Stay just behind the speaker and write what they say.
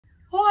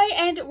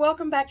and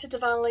welcome back to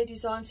Darvanalee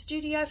Designs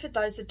Studio. For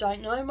those that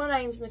don't know, my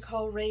name's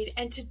Nicole Reed,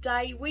 and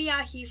today we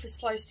are here for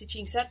Slow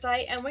Stitching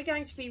Saturday, and we're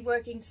going to be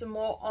working some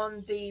more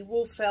on the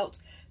wool felt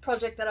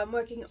project that I'm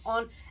working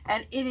on,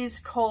 and it is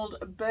called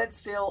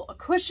Birdsville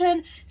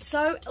Cushion.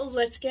 So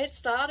let's get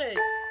started.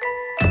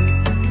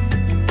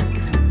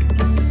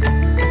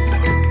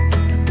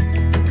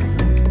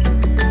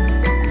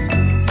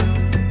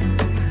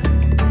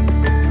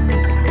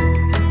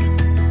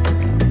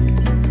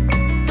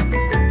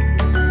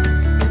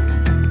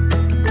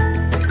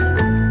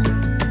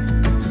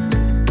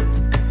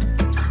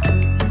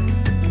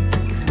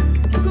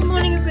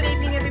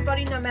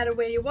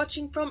 Where you're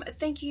watching from,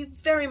 thank you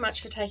very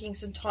much for taking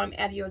some time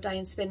out of your day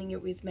and spending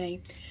it with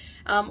me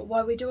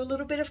while we do a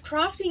little bit of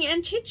crafting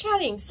and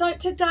chit-chatting. So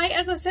today,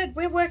 as I said,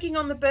 we're working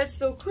on the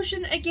Birdsville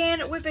cushion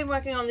again. We've been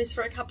working on this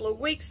for a couple of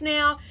weeks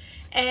now,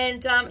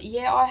 and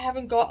yeah, I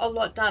haven't got a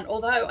lot done,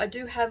 although I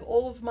do have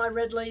all of my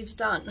red leaves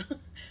done.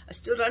 I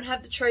still don't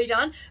have the tree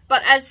done,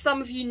 but as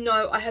some of you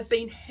know, I have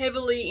been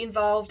heavily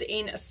involved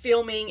in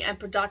filming and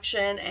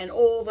production and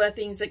all the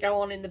things that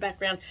go on in the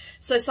background.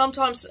 So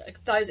sometimes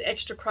those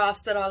extra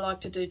crafts that I like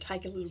to do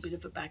take a little bit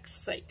of a back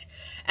seat,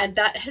 and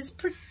that has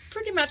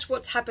pretty much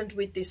what's happened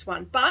with this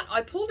one. But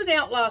I pulled it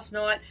out last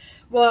night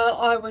while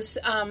I was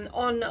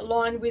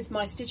online with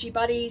my stitchy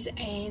buddies,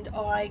 and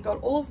I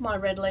got all of my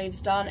red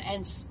leaves done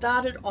and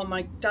started on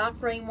my dark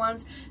green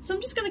ones. So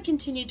I'm just going to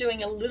continue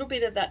doing a little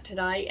bit of that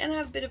today and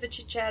have a bit of a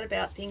chit chat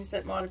about things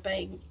that might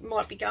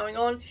be going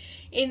on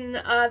in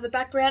the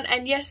background.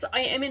 And yes,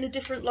 I am in a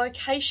different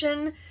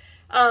location.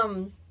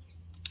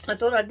 I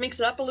thought I'd mix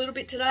it up a little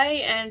bit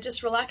today and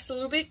just relax a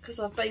little bit, because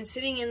I've been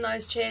sitting in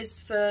those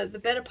chairs for the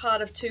better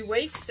part of 2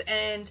 weeks,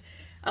 and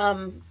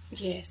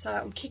yeah, so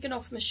I'm kicking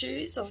off my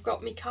shoes. I've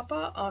got my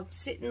cuppa. I'm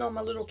sitting on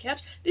my little couch.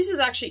 This is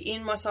actually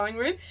in my sewing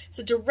room.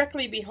 So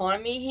directly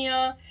behind me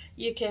here,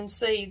 you can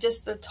see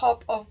just the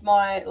top of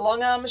my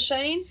long arm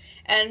machine.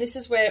 And this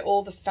is where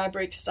all the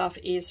fabric stuff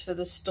is for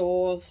the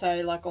store.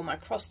 So like all my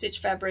cross stitch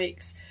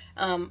fabrics,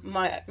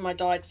 my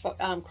dyed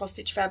cross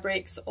stitch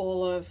fabrics,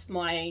 all of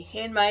my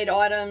handmade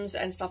items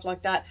and stuff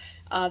like that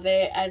are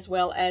there, as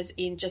well as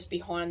in just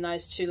behind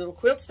those two little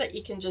quilts that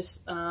you can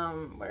just,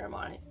 where am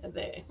I?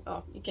 There.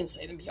 Oh, you can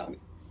see them behind me.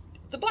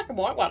 The black and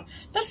white one.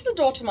 That's the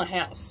door to my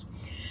house.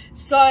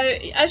 So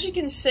as you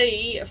can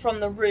see from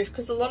the roof,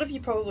 because a lot of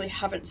you probably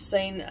haven't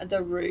seen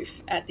the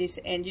roof at this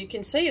end, you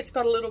can see it's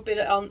got a little bit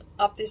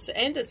up this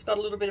end, it's got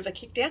a little bit of a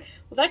kick down.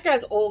 Well, that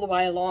goes all the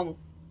way along.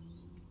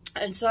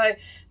 And so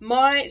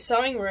my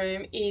sewing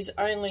room is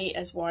only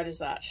as wide as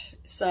that.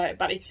 So,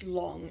 but it's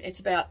long. It's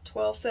about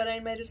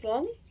 12-13 meters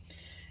long.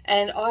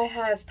 And I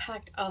have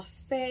packed a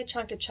fair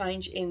chunk of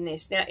change in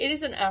this. Now, it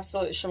is an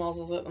absolute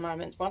schmozzles at the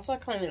moment. Once I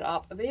clean it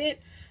up a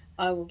bit,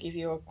 I will give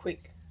you a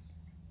quick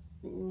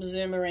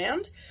zoom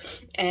around,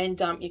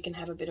 and you can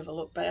have a bit of a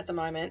look. But at the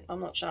moment, I'm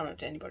not showing it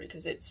to anybody,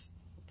 because it's,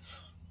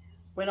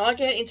 when I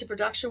get into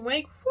production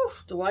week, whew,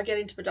 do I get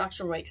into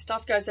production week.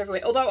 Stuff goes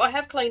everywhere. Although I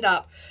have cleaned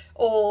up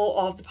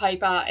all of the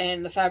paper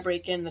and the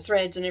fabric and the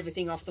threads and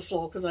everything off the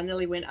floor, because I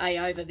nearly went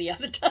over the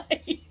other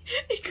day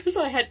because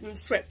I hadn't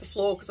swept the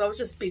floor, because I was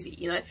just busy,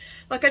 you know.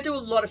 Like, I do a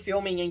lot of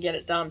filming and get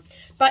it done.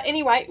 But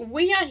anyway,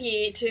 we are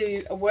here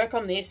to work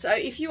on this. So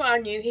if you are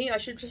new here, I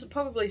should just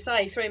probably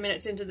say 3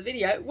 minutes into the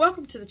video,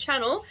 welcome to the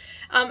channel.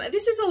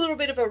 This is a little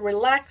bit of a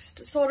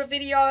relaxed sort of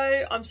video.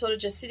 I'm sort of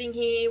just sitting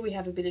here. We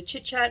have a bit of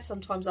chit chat.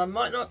 Sometimes I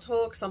might not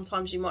talk.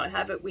 Sometimes you might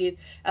have it with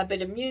a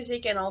bit of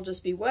music, and I'll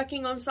just be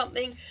working on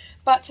something.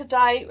 But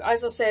today,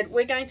 as I said,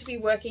 we're going to be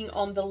working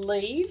on the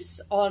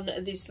leaves on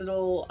this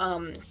little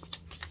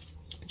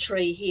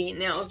tree here.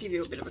 Now I'll give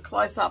you a bit of a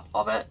close-up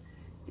of it.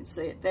 You can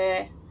see it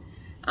there.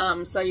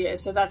 So yeah,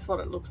 so that's what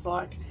it looks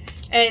like.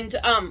 And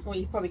well,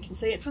 you probably can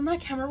see it from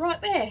that camera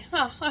right there.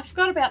 Oh, I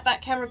forgot about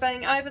that camera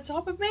being over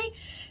top of me.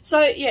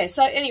 So yeah,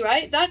 so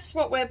anyway, that's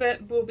what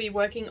we'll be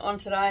working on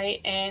today,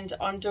 and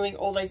I'm doing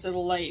all these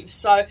little leaves.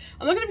 So I'm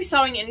not going to be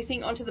sewing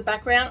anything onto the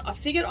background. I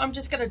figured I'm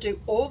just going to do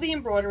all the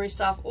embroidery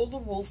stuff, all the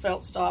wool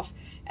felt stuff,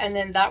 and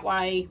then that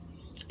way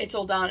it's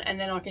all done, and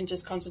then I can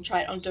just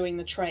concentrate on doing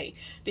the tree,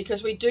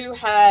 because we do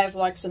have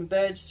like some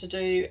birds to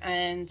do,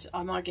 and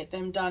I might get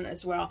them done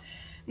as well.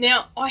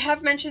 Now, I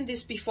have mentioned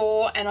this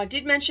before, and I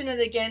did mention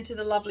it again to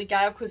the lovely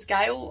Gail, because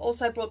Gail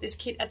also brought this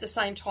kit at the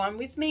same time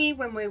with me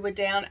when we were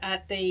down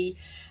at the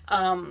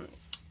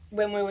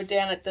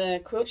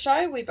quilt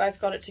show. We both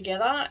got it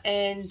together,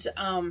 and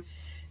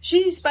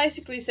she's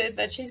basically said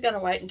that she's going to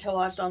wait until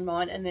I've done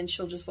mine, and then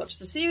she'll just watch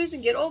the series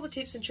and get all the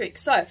tips and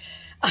tricks. So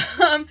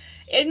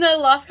in the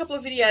last couple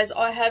of videos,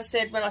 I have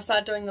said when I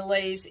started doing the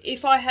leaves,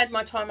 if I had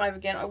my time over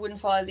again, I wouldn't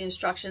follow the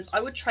instructions.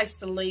 I would trace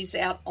the leaves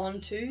out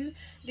onto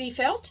the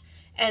felt,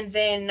 and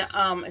then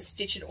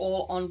stitch it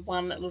all on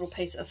one little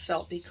piece of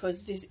felt,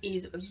 because this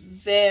is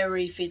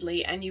very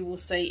fiddly, and you will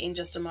see in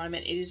just a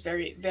moment it is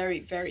very, very,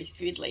 very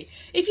fiddly.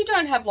 If you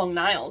don't have long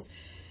nails,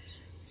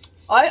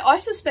 I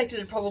suspect it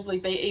would probably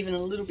be even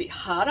a little bit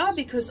harder,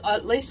 because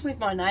at least with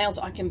my nails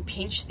I can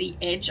pinch the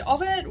edge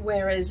of it,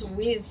 whereas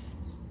with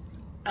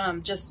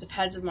just the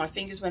pads of my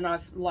fingers when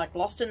I've like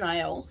lost a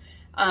nail.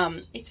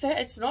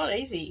 It's not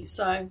easy.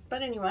 So,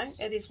 but anyway,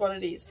 it is what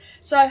it is.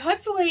 So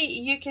hopefully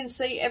you can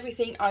see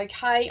everything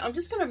okay. I'm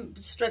just going to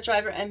stretch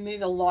over and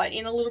move a light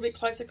in a little bit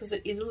closer because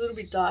it is a little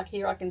bit dark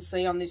here, I can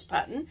see on this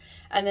pattern,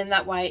 and then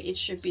that way it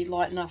should be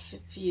light enough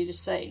for you to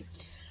see.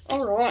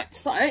 All right,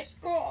 so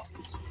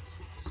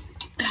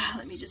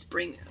let me just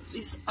bring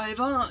this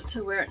over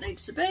to where it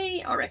needs to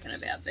be. I reckon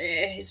about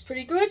there is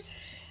pretty good.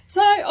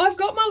 So I've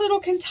got my little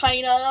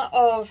container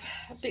of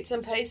bits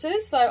and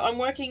pieces. So I'm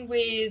working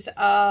with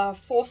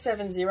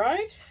 470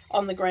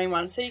 on the green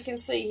one. So you can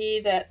see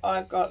here that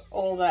I've got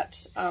all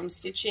that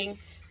stitching,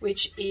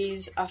 which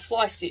is a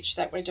fly stitch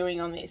that we're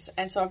doing on this.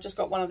 And so I've just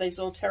got one of these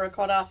little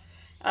terracotta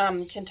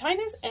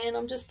containers, and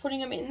I'm just putting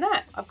them in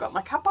that. I've got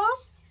my cuppa,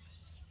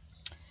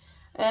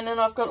 and then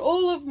I've got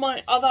all of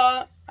my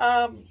other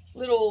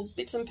little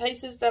bits and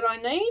pieces that I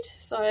need.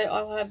 So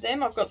I'll have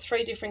them. I've got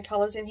 3 different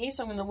colours in here,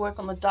 so I'm going to work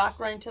on the dark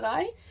green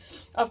today.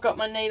 I've got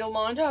my needle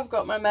minder, I've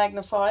got my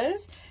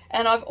magnifiers,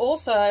 and I've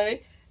also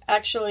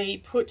actually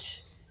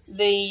put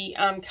the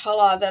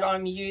colour that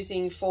I'm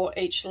using for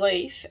each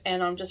leaf,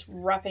 and I'm just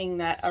wrapping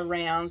that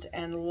around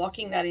and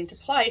locking that into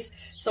place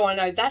so I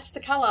know that's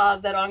the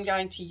colour that I'm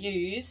going to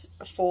use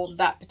for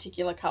that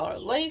particular colour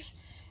of leaf.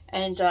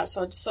 And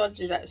so I decided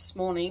to do that this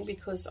morning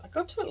because I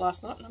got to it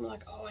last night and I'm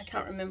like, oh, I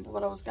can't remember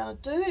what I was going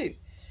to do.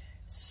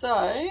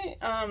 So,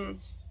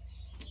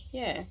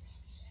 yeah.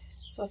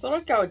 So I thought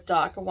I'd go a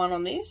darker one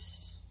on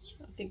this.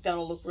 I think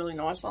that'll look really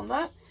nice on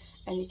that.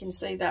 And you can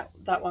see that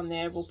that one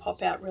there will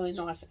pop out really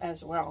nice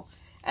as well.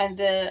 And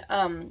the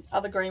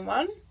other green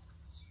one,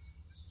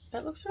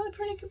 that looks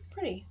really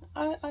pretty.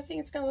 I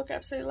think it's going to look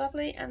absolutely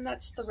lovely. And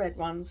that's the red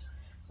ones,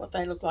 what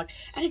they look like.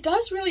 And it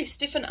does really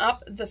stiffen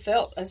up the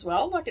felt as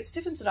well. Like, it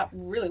stiffens it up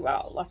really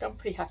well. Like, I'm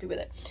pretty happy with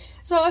it.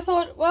 So I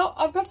thought, well,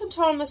 I've got some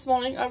time this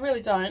morning. I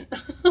really don't.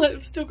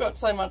 I've still got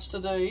so much to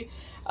do.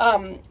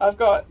 I've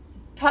got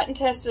pattern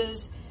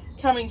testers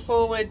coming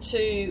forward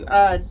to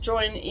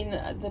join in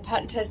the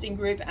pattern testing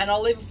group, and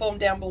I'll leave a form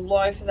down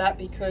below for that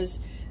because,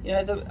 you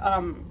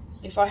know,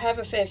 if I have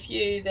a fair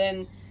few,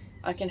 then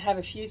I can have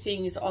a few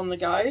things on the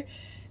go.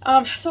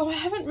 So I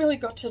haven't really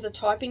got to the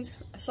typing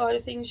side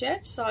of things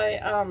yet. So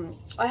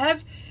I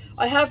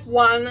have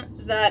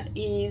one that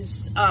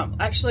is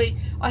actually,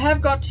 I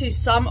have got to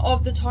some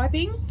of the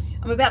typing.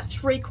 I'm about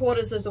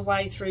 3/4 of the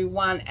way through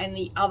one, and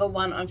the other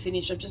one I'm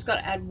finished. I've just got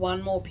to add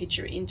one more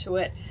picture into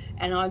it,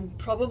 and I'm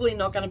probably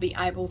not going to be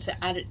able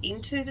to add it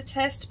into the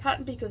test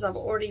pattern because I've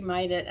already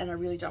made it and I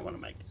really don't want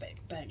to make the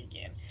bag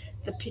again.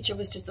 The picture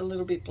was just a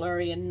little bit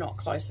blurry and not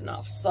close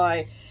enough.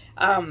 So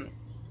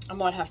I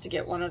might have to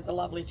get one of the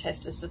lovely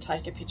testers to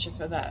take a picture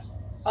for that.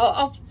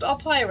 I'll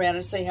play around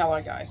and see how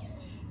I go.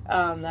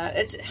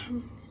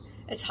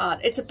 It's hard.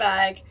 It's a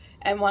bag,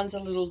 and one's a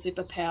little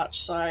zipper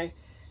pouch, so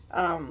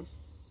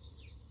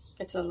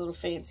it's a little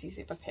fancy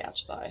zipper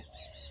pouch though.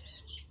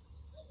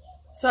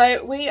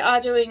 So we are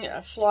doing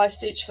a fly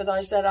stitch for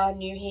those that are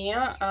new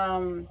here.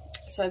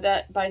 So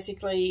that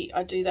basically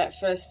I do that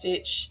first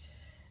stitch.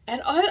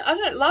 And I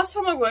don't, last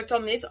time I worked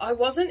on this, I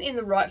wasn't in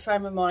the right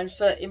frame of mind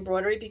for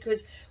embroidery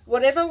because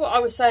whatever I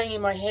was saying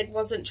in my head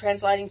wasn't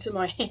translating to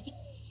my hands.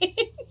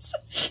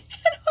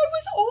 And I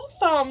was all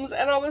thumbs,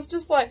 and I was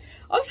just like,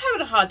 I was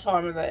having a hard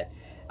time with it.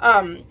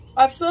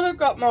 I've sort of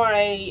got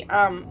my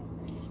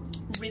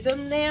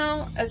rhythm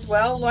now as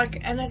well. Like,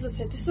 and as I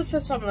said, this is the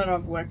first time that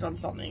I've worked on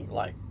something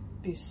like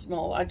this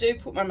small. I do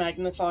put my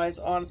magnifiers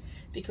on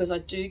because I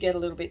do get a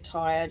little bit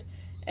tired,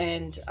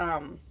 and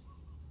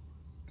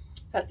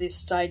at this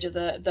stage of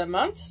the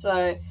month,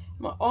 so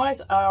my eyes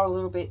are a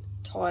little bit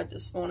tired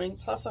this morning,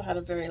 plus I had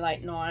a very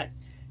late night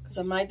because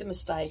I made the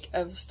mistake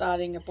of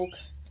starting a book,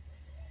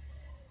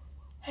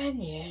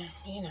 and yeah,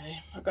 you know,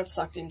 I got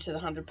sucked into the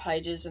 100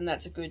 pages, and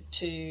that's a good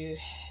 2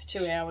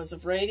 hours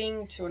of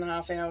reading,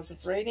 2.5 hours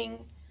of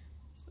reading.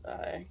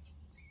 So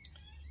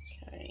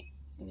okay,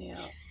 now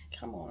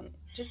come on,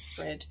 just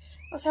thread.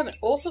 I was having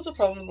all sorts of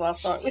problems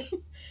last night with,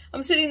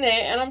 I'm sitting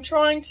there and I'm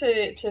trying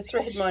to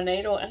thread my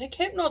needle, and it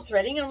kept not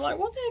threading, and I'm like,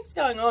 what the heck's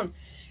going on?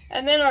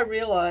 And then I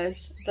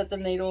realized that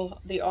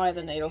the eye of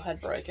the needle had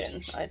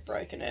broken. I had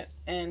broken it,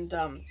 and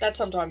that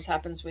sometimes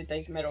happens with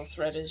these metal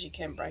threaders. You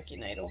can break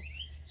your needle,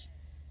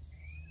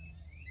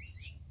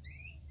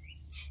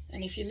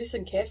 and if you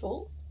listen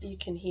careful, you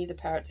can hear the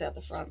parrots out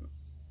the front.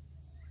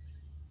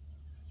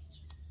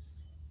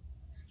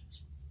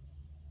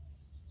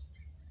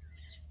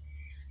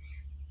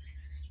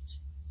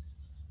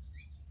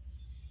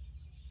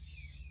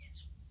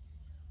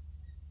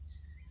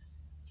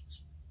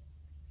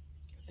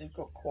 They've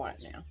got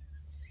quiet now.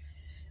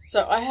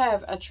 So I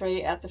have a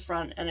tree out the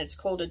front, and it's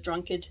called a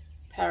drunkard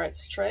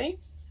parrot's tree.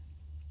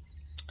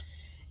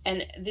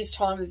 And this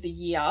time of the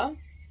year,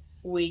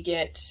 we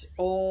get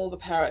all the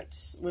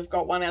parrots. We've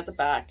got one out the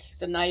back.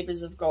 The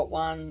neighbours have got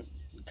one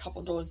a couple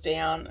of doors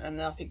down,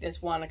 and I think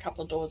there's one a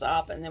couple of doors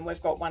up, and then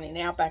we've got one in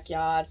our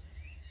backyard,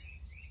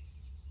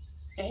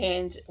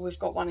 and we've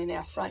got one in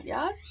our front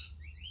yard.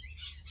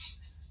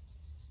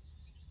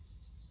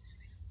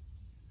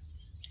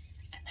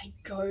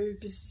 go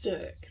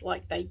berserk.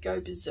 Like, they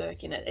go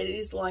berserk in it. It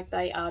is like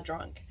they are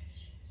drunk.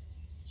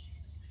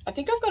 I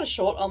think I've got a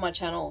short on my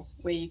channel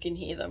where you can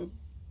hear them.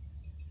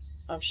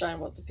 I've shown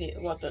what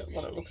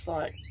it looks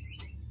like.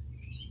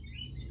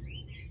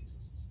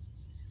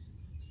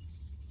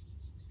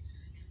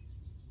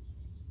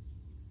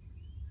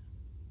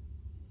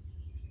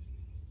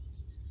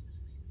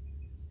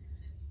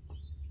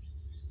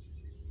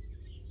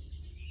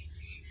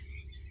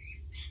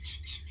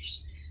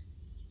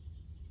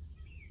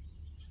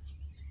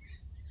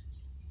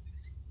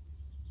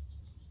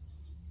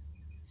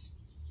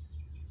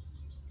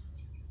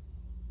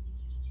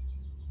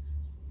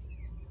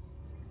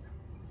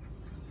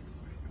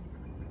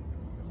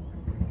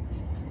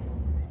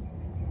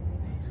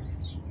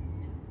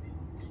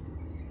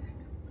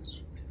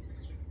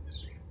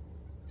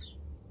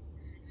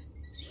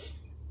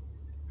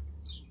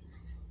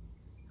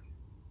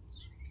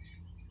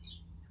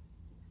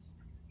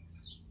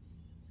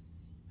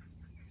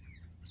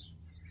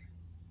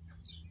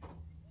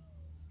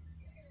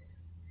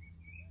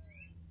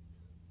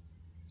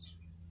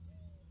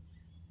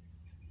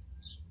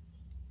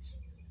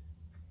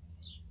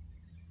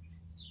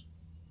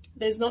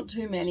 There's not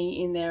too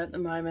many in there at the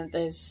moment.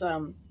 There's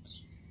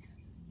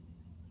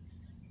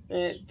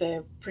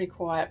they're pretty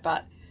quiet,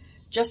 but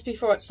just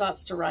before it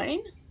starts to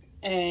rain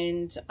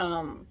and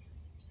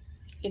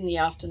in the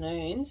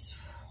afternoons,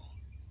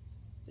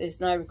 there's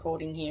no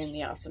recording here in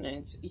the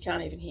afternoons. You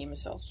can't even hear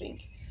myself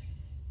think.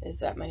 There's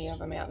that many of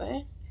them out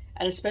there.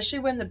 And especially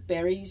when the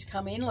berries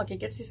come in, like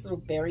it gets this little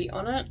berry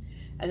on it.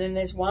 And then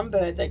there's one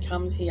bird that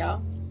comes here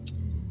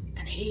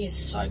and he is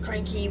so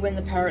cranky when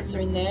the parrots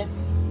are in there.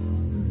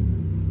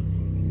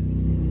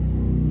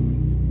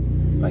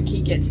 Like,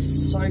 he gets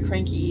so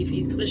cranky if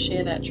he's got to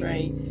share that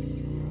tree.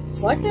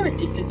 It's like they're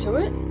addicted to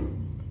it.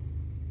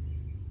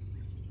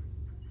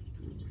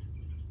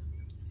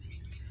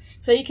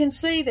 So you can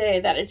see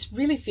there that it's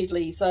really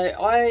fiddly. So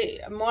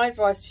my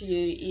advice to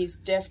you is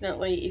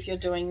definitely, if you're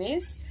doing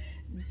this,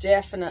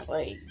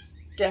 definitely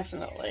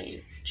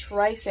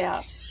trace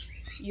out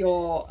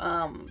your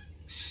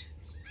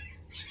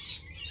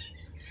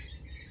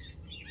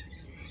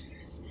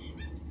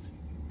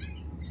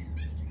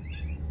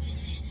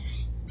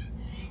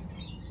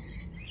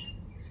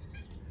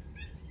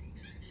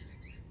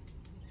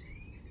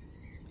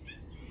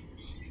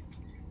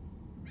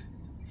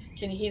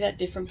Can you hear that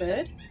different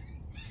bird?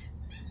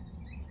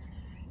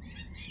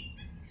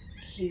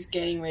 He's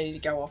getting ready to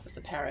go off at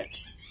the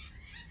parrots.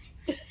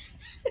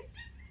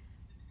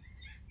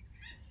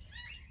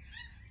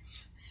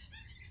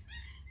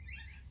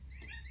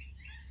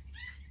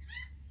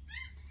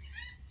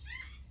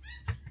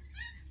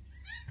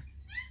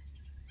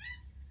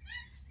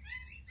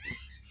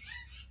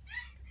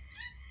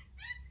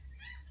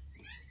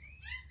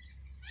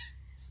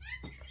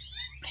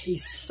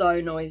 He's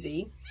so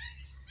noisy.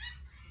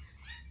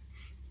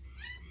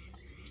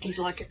 He's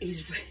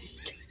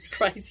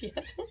crazy.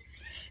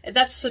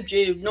 That's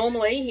subdued.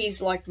 Normally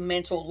he's like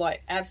mental,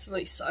 like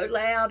absolutely so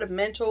loud and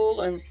mental,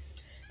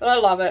 but I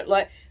love it.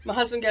 Like, my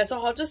husband goes,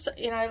 oh, I'll just,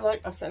 you know,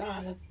 like I said,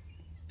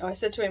 I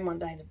said to him one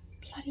day, the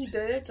bloody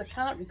birds, I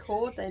can't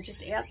record, they're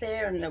just out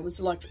there, and it was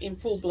like in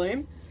full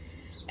bloom.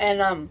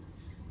 And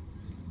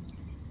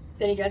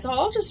then he goes, oh,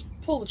 I'll just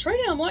pull the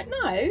tree down. I'm like, no,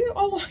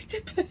 I like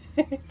the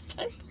birds.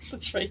 Don't pull the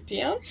tree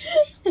down.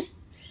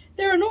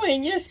 They're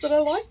annoying, yes, but I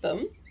like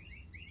them.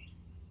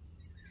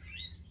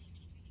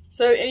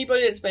 So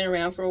anybody that's been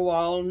around for a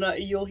while,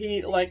 you'll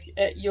hear, like,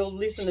 you'll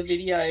listen to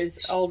videos,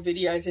 old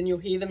videos, and you'll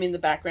hear them in the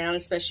background,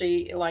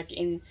 especially like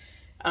in,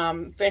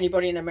 for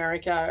anybody in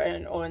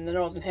America or in the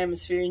Northern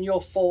Hemisphere, in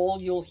your fall,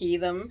 you'll hear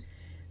them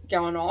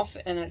going off,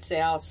 and it's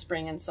our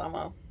spring and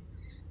summer.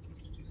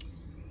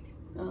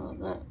 Oh,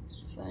 no.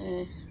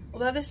 So,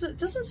 although there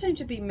doesn't seem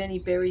to be many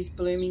berries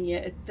blooming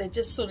yet, they're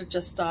just sort of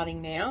just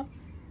starting now.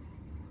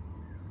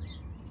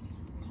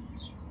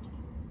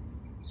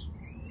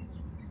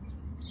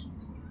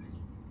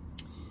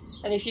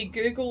 And if you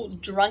Google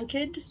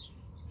drunkard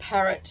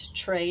parrot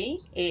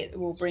tree, it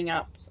will bring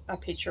up a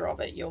picture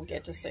of it. You'll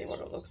get to see what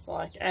it looks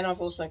like. And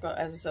I've also got,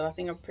 as I said,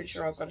 I'm pretty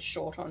sure I've got a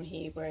short on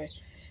here where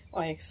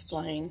I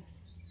explain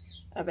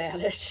about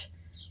it.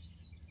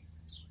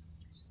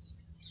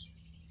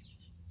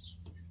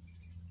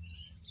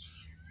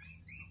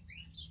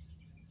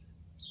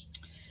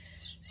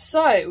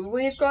 So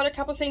we've got a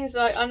couple of things.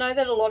 I know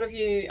that a lot of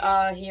you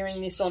are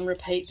hearing this on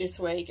repeat this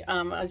week.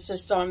 It's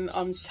just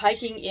I'm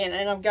taking in,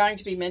 and I'm going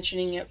to be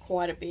mentioning it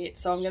quite a bit.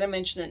 So I'm going to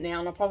mention it now,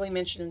 and I'll probably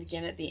mention it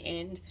again at the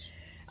end.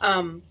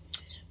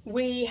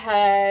 We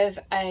have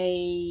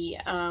a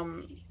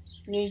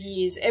New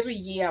Year's every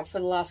year for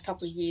the last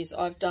couple of years.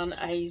 I've done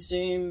a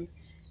Zoom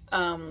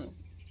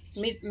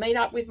meet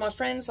up with my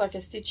friends, like a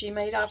stitchy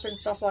meet up and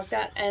stuff like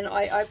that, and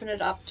I open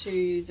it up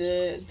to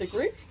the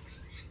group.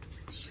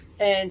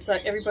 And so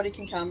everybody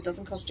can come,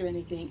 doesn't cost you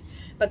anything,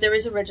 but there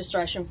is a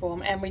registration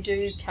form, and we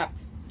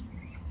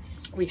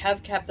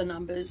have capped the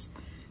numbers,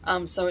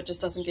 so it just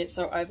doesn't get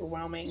so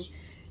overwhelming.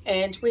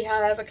 And we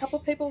have a couple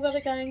of people that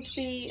are going to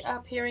be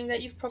appearing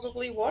that you've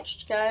probably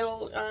watched.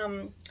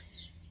 Gail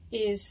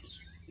is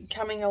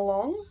coming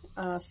along.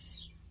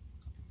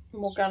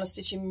 Morgana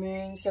Stitching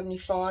Moon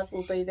 75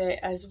 will be there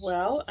as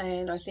well.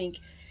 And I think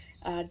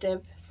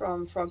Deb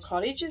from Frog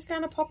Cottage is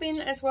going to pop in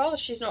as well.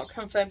 She's not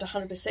confirmed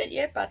 100%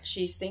 yet, but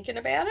she's thinking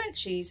about it.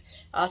 She's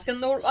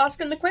asking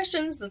the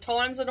questions, the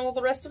times and all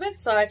the rest of it.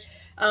 So,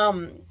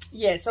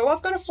 yeah, so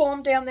I've got a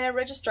form down there,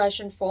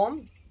 registration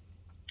form.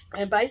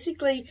 And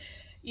basically,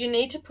 you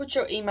need to put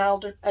your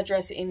email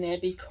address in there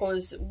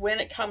because when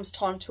it comes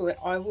time to it,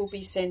 I will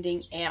be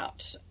sending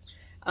out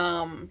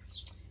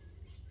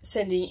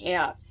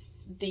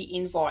the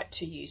invite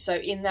to you. So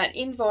in that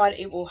invite,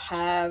 it will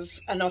have,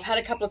 and I've had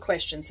a couple of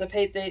questions. So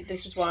Pete,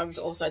 this is why I'm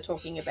also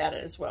talking about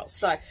it as well.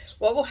 So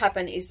what will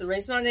happen is the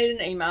reason I need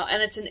an email,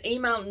 and it's an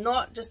email,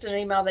 not just an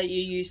email that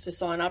you use to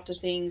sign up to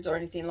things or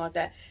anything like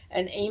that,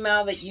 an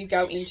email that you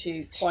go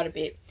into quite a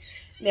bit.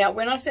 Now,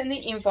 when I send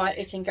the invite,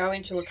 it can go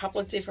into a couple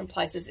of different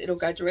places. It'll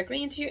go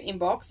directly into your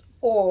inbox,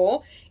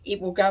 or it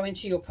will go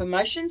into your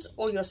promotions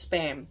or your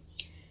spam.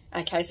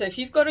 Okay, so if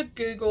you've got a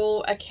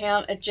Google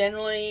account,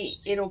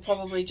 it'll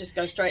probably just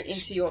go straight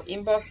into your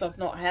inbox. I've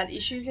not had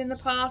issues in the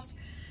past.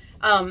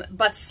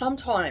 But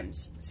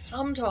sometimes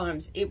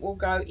it will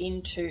go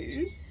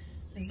into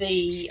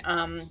the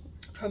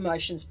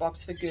promotions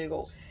box for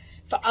Google.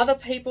 For other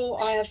people,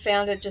 I have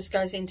found it just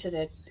goes into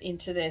their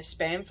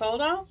spam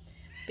folder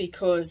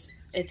because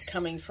it's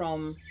coming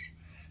from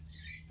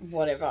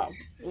whatever.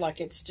 Like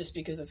it's just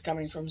because it's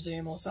coming from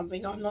Zoom or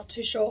something. I'm not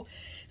too sure.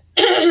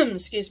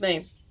 Excuse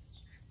me.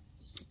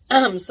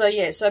 So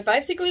yeah, so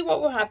basically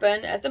what will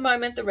happen at the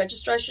moment, the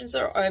registrations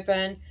are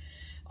open.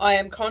 I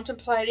am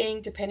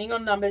contemplating, depending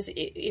on numbers,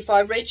 if I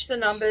reach the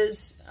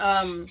numbers,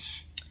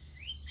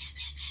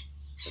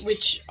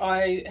 which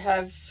I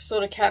have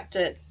sort of capped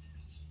at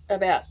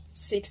about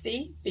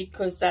 60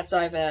 because that's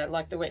over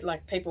like the week,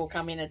 like people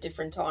come in at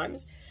different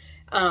times.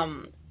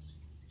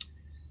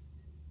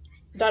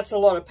 That's a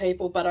lot of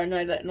people, but I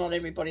know that not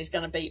everybody's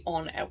going to be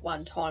on at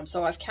one time.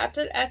 So I've capped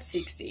it at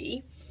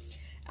 60.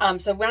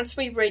 So once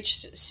we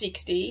reach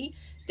 60,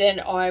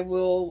 then I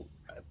will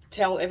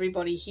tell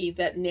everybody here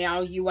that now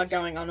you are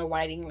going on a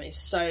waiting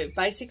list. So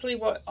basically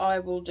what I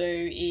will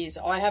do is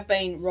I have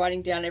been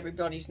writing down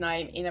everybody's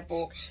name in a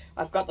book.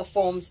 I've got the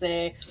forms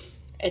there.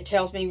 It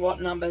tells me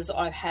what numbers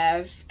I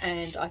have,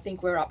 and I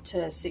think we're up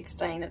to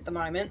 16 at the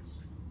moment.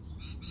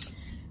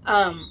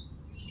 And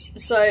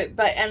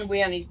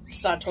we only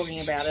started talking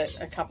about it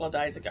a couple of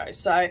days ago.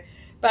 So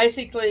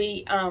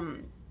basically,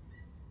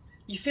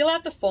 you fill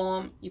out the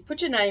form, you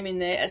put your name in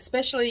there,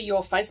 especially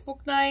your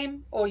Facebook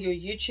name or your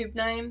YouTube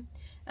name.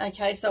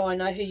 Okay, so I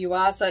know who you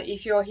are. So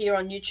if you're here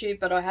on YouTube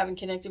but I haven't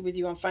connected with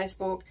you on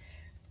Facebook,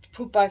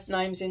 put both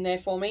names in there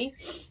for me.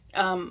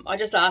 I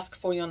just ask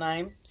for your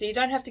name. So you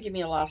don't have to give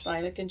me a last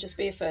name. It can just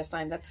be a first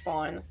name. That's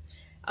fine.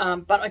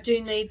 But I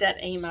do need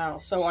that email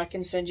so I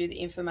can send you the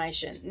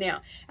information.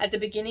 Now, at the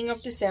beginning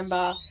of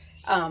December,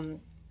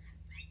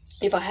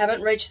 if I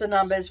haven't reached the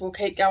numbers, we'll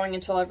keep going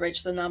until I've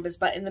reached the numbers.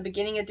 But in the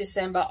beginning of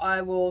December,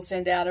 I will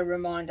send out a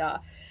reminder,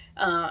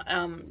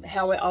 something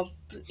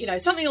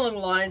along the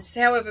lines,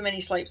 however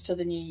many sleeps to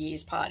the New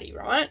Year's party,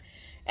 right?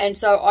 And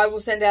so I will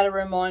send out a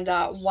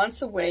reminder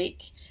once a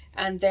week,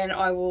 and then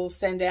I will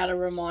send out a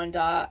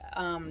reminder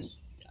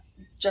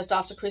just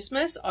after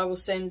Christmas. I will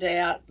send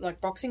out,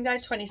 like Boxing Day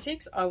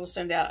 26, I will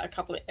send out a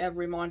couple of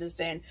reminders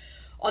then.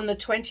 On the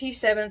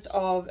 27th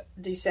of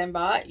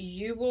December,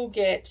 you will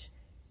get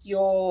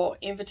your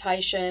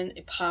invitation,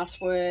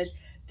 password,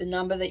 the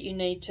number that you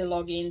need to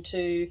log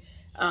into,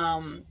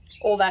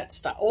 all that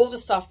stuff, all the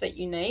stuff that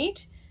you need.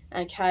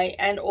 Okay,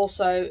 and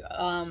also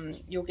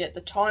you'll get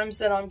the times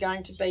that I'm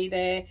going to be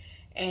there,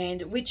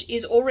 and which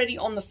is already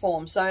on the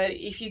form. So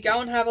if you go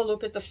and have a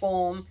look at the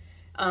form,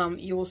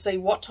 you will see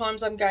what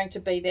times I'm going to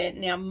be there.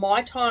 Now,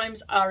 my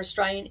times are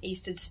Australian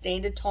Eastern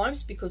Standard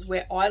Times because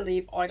where I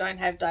live, I don't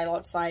have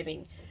daylight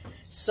saving.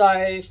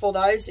 So for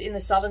those in the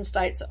southern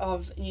states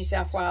of New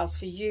South Wales,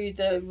 for you,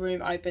 the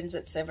room opens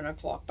at 7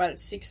 o'clock, but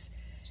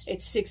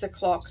it's 6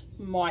 o'clock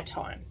my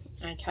time.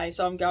 Okay,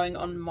 so I'm going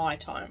on my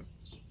time.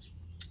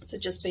 So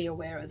just be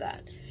aware of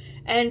that.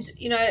 And,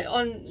 you know,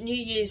 on New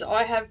Year's,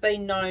 I have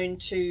been known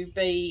to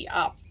be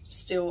up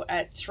still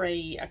at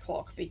 3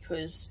 o'clock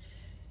because,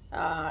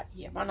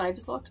 yeah, my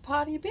neighbours like to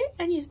party a bit,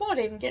 and you might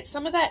even get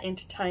some of that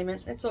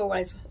entertainment. It's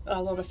always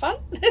a lot of fun.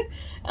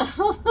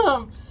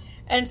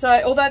 And so,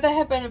 although they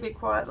have been a bit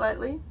quiet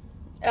lately,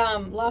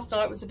 last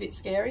night was a bit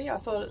scary. I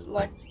thought,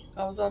 like,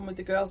 I was on with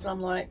the girls and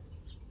I'm like,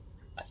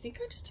 I think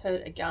I just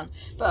heard a gun.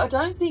 But I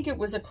don't think it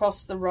was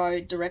across the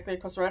road, directly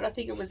across the road. I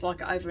think it was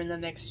like over in the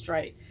next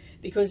street,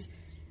 because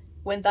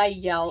when they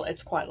yell,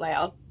 it's quite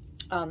loud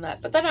on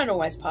that. But they don't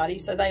always party,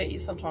 so they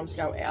sometimes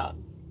go out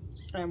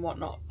and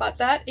whatnot. But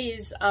that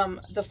is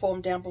the form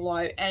down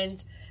below,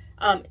 and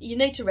you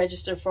need to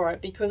register for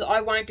it because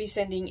I won't be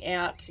sending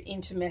out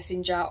into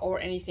Messenger or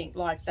anything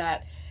like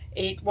that.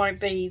 It won't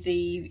be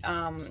the,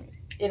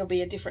 it'll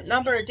be a different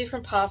number, a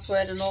different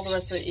password and all the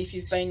rest of it if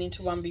you've been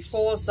into one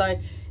before. So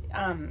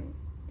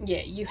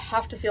yeah, you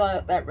have to fill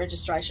out that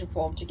registration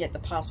form to get the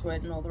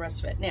password and all the rest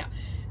of it. Now,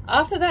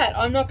 after that,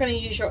 I'm not going to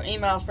use your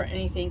email for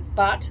anything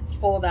but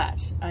for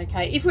that,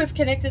 okay? If we've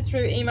connected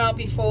through email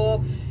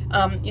before,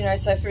 you know,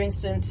 so for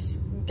instance,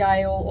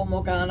 Gail or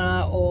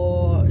Morgana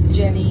or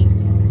Jenny,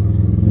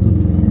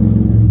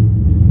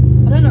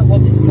 I don't know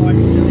what this bike's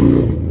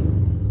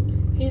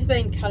doing. He's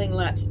been cutting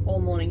laps all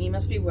morning. He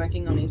must be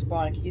working on his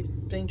bike. He's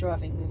been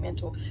driving me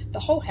mental. The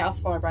whole house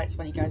vibrates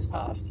when he goes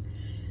past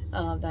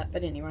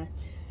but anyway.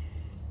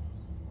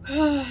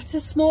 It's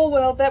a small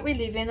world that we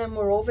live in, and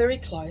we're all very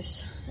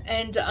close.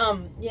 And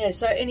yeah,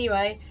 so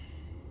anyway,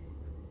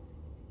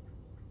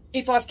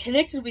 if I've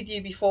connected with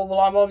you before, well,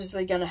 I'm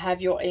obviously going to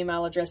have your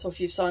email address, or if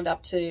you've signed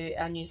up to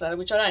our newsletter,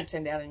 which I don't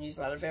send out a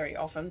newsletter very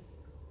often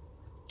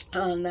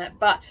on that.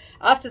 But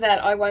after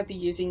that, I won't be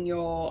using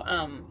your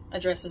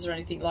addresses or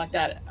anything like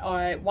that.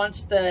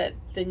 Once the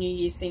New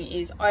Year's thing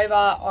is over,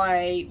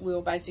 I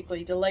will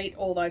basically delete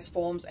all those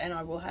forms, and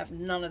I will have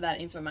none of that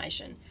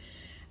information.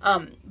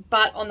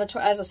 But on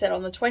the, as I said,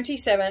 on the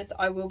 27th,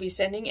 I will be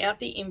sending out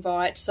the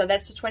invite. So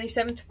that's the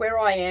 27th where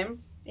I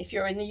am. If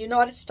you're in the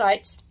United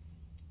States,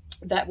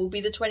 that will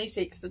be the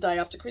 26th, the day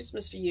after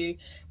Christmas for you,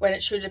 when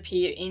it should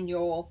appear in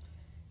your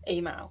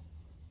email.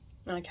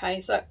 Okay,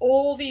 so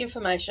all the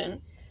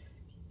information,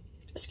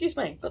 excuse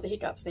me, got the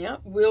hiccups now,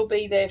 will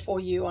be there for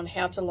you on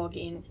how to log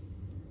in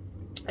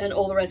and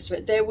all the rest of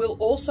it. There will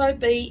also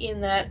be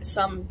in that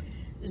some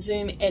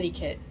Zoom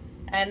etiquette,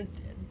 and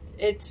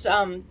it's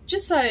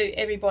just so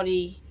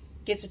everybody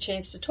gets a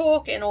chance to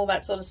talk and all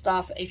that sort of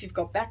stuff. If you've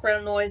got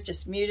background noise,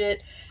 just mute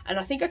it. And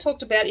I think I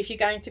talked about if you're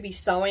going to be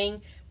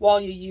sewing while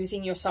you're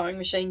using your sewing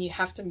machine, you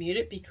have to mute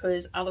it,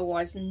 because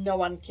otherwise no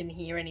one can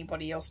hear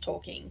anybody else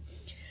talking.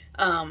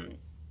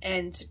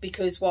 And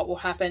because what will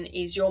happen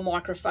is your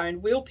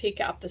microphone will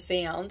pick up the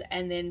sound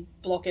and then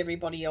block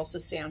everybody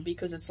else's sound,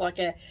 because it's like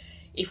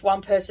if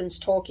one person's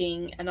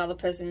talking, another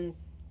person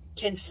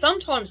can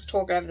sometimes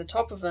talk over the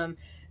top of them,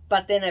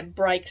 but then it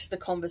breaks the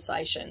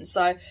conversation.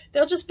 So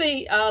there'll just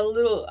be a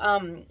little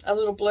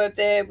blurb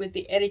there with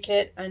the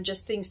etiquette and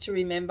just things to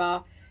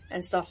remember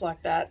and stuff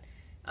like that.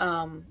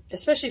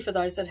 Especially for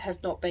those that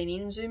have not been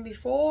in Zoom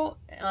before,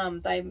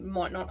 they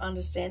might not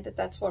understand that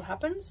that's what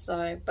happens.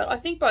 So, but I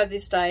think by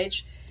this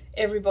stage,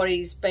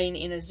 everybody's been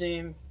in a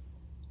Zoom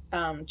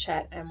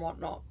chat and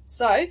whatnot.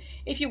 So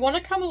if you want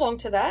to come along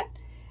to that,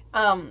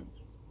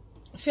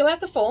 fill out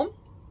the form.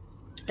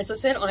 As I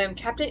said, I am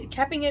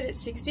capping it at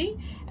 60,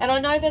 and I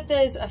know that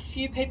there's a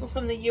few people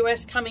from the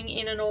US coming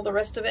in and all the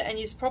rest of it, and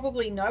you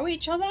probably know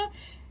each other.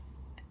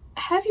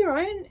 Have your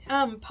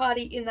own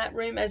party in that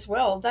room as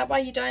well. That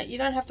way you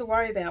don't have to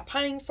worry about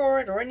paying for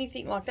it or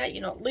anything like that.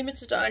 You're not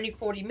limited to only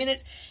 40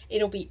 minutes.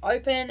 It'll be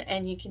open,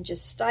 and you can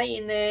just stay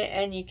in there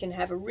and you can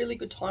have a really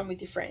good time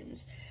with your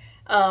friends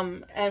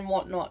and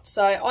whatnot.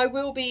 So I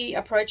will be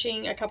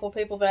approaching a couple of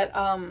people that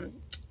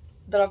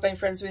I've been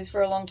friends with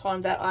for a long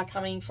time that are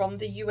coming from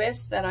the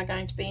US that are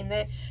going to be in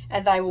there,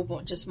 and they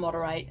will just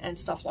moderate and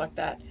stuff like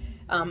that.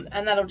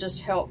 And that'll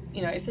just help,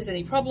 you know, if there's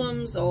any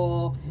problems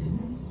or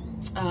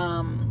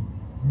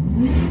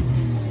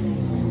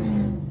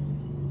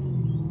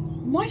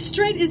my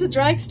street is a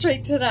drag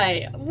street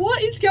today.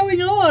 What is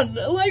going on?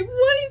 Like,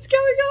 what is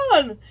going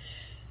on?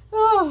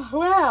 Oh,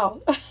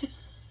 wow.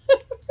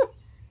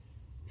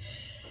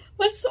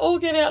 Let's all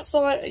get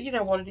outside. You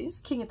know what it is?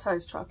 King of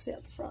Toes trucks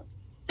out the front.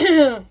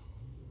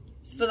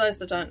 So for those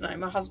that don't know,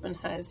 my husband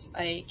has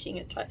a King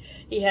of Toe.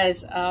 He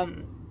has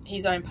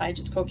his own page.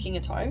 It's called King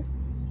of Toe,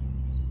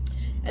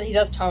 and he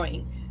does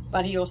towing,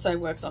 but he also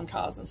works on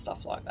cars and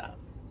stuff like that.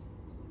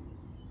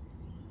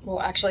 Well,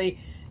 actually,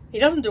 he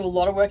doesn't do a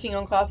lot of working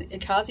on cars.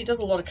 He does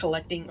a lot of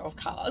collecting of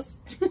cars,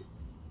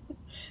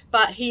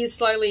 but he is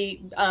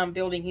slowly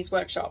building his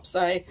workshop.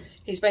 So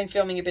he's been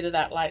filming a bit of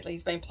that lately.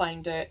 He's been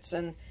playing dirts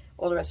and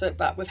all the rest of it,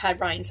 but we've had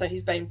rain, so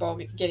he's been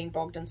getting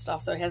bogged and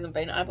stuff, so he hasn't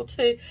been able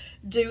to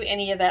do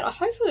any of that.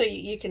 Hopefully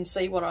you can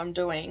see what I'm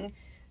doing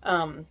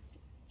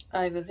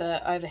over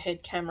the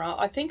overhead camera.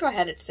 I think I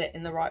had it set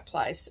in the right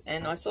place,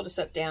 and I sort of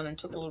sat down and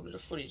took a little bit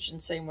of footage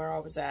and seen where I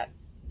was at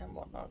and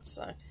whatnot.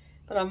 So,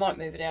 but I might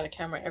move it out of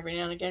camera every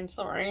now and again,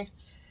 sorry.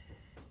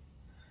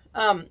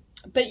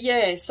 But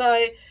yeah,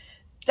 so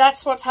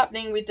that's what's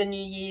happening with the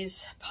New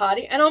Year's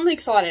party, and I'm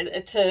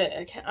excited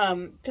to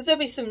because there'll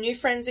be some new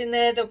friends in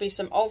there. There'll be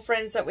some old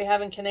friends that we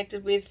haven't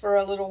connected with for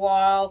a little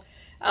while.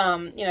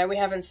 You know, we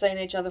haven't seen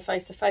each other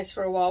face to face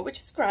for a while,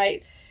 which is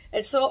great.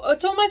 It's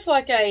almost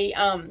like a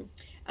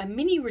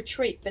mini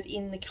retreat, but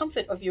in the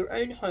comfort of your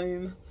own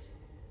home.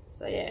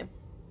 So yeah,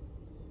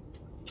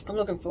 I'm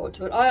looking forward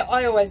to it.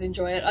 I always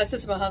enjoy it. I said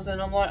to my husband,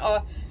 I'm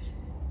like,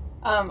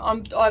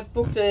 I've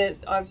booked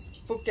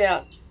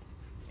out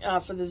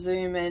for the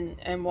Zoom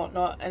and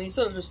whatnot, and he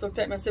sort of just looked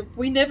at me and said,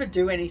 we never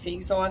do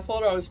anything, so I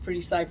thought I was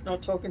pretty safe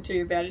not talking to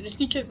you about it. And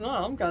he goes, no,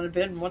 I'm going to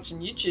bed and watching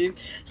YouTube.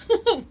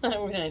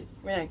 No, we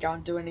don't go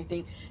and do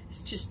anything.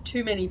 It's just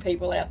too many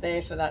people out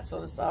there for that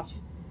sort of stuff.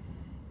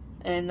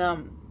 And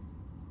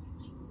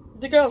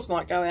the girls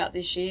might go out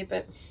this year,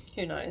 but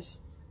who knows?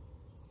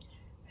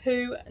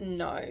 Who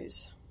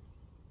knows?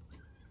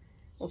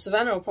 well,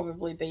 Savannah will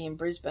probably be in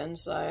Brisbane,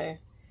 so,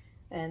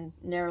 and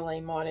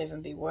Nerily might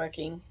even be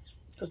working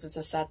because it's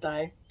a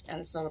Saturday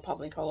and it's not a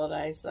public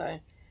holiday, so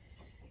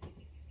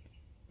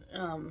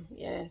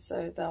yeah,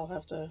 so they'll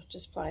have to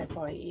just play it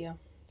by ear,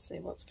 see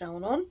what's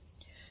going on.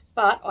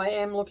 But I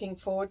am looking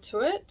forward to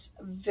it,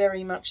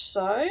 very much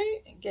so,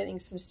 getting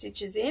some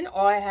stitches in.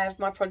 I have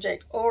my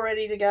project all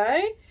ready to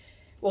go.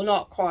 Well,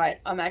 not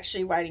quite. I'm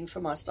actually waiting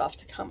for my stuff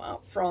to come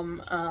up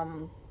from,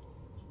 I'm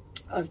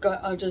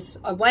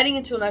waiting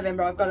until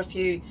November. I've got a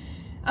few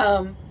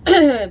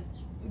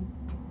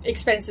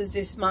expenses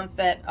this month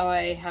that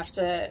I have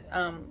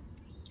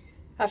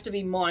to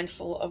be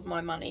mindful of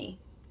my money.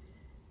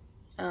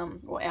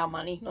 Or our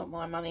money, not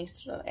my money,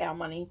 it's not our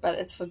money, but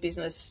it's for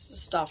business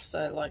stuff,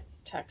 so like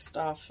tax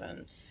stuff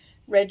and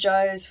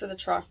regos for the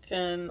truck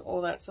and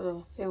all that sort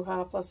of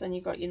hoo-ha, plus then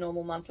you've got your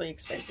normal monthly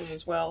expenses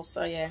as well,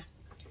 so yeah.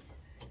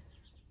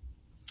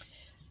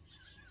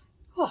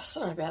 Oh,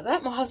 sorry about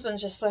that, my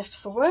husband's just left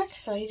for work,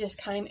 so he just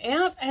came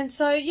out, and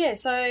so yeah,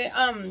 so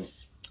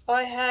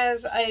I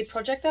have a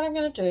project that I'm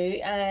going to do,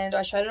 and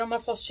I showed it on my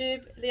floss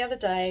tube the other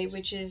day,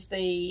 which is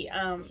the,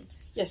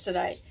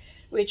 yesterday,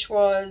 which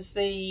was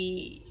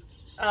the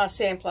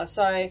sampler.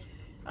 So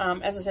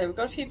as I said, we've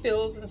got a few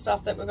bills and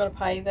stuff that we've got to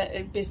pay,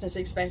 that business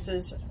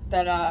expenses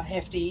that are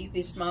hefty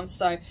this month.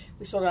 So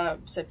we sort of,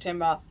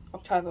 September,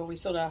 October, we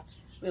sort of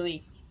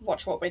really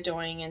watch what we're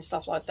doing and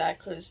stuff like that,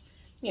 because,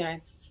 you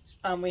know,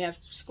 we have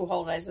school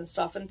holidays and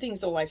stuff, and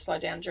things always slow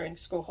down during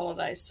school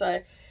holidays.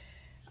 So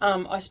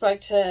I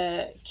spoke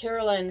to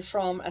Carolyn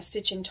from A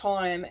Stitch in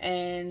Time,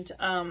 and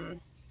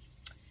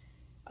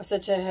I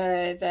said to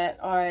her that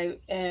I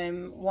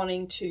am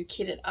wanting to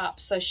kit it up.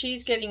 So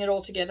she's getting it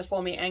all together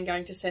for me and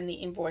going to send the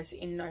invoice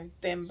in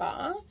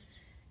November.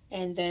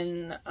 And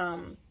then,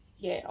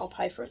 yeah, I'll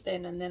pay for it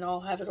then. And then I'll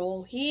have it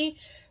all here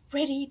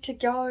ready to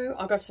go.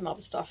 I got some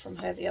other stuff from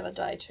her the other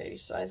day too.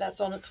 So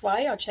that's on its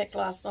way. I checked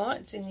last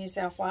night. It's in New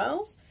South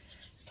Wales.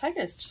 It's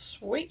taken a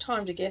sweet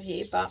time to get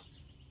here, but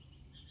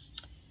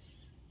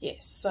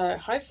yes, so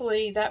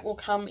hopefully that will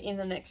come in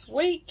the next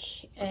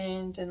week,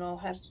 and then I'll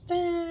have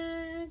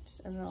that,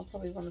 and then I'll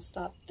probably want to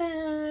start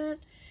that,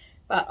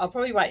 but I'll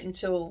probably wait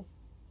until,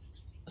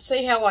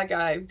 see how I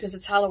go, because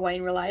it's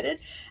Halloween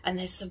related, and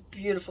there's some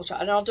beautiful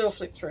and I'll do a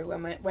flip through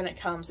when it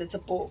comes. It's a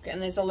book,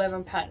 and there's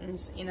 11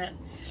 patterns in it,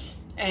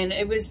 and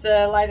it was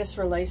the latest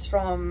release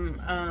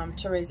from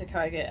Teresa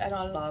Kogut, and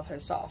I love her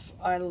stuff.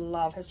 I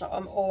love her stuff.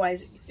 I'm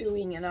always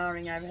oohing and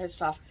ahhing over her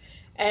stuff,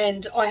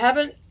 and I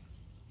haven't,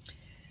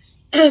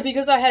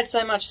 because I had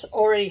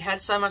already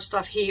had so much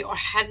stuff here, I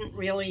hadn't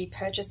really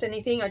purchased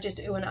anything. I just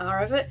ooh and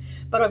ah of it.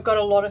 But I've got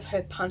a lot of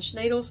her punch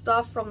needle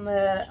stuff from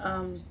the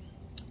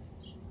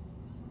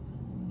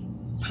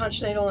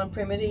Punch Needle and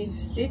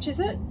Primitive Stitch, is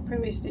it?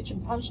 Primitive Stitch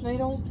and Punch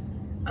Needle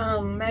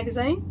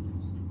magazine.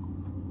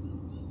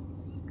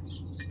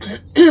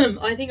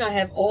 I think I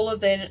have all of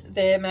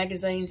their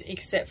magazines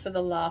except for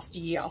the last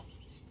year.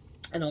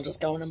 And I'll just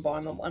go in and buy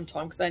them at one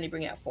time, because they only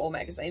bring out 4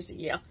 magazines a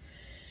year.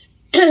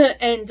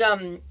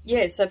 And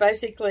yeah, so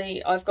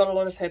basically I've got a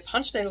lot of her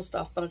punch needle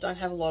stuff, but I don't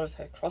have a lot of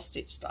her cross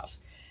stitch stuff.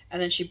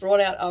 And then she brought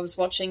out, I was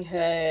watching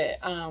her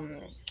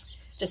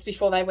just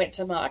before they went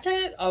to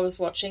market, I was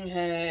watching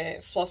her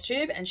floss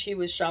tube, and she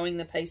was showing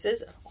the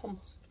pieces,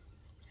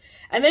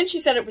 and then she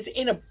said it was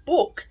in a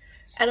book,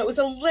 and it was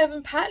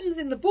 11 patterns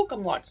in the book.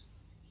 I'm like,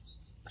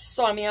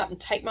 sign me up and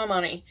take my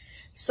money.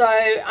 So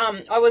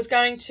I was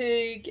going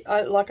to,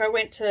 I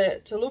went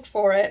to look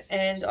for it,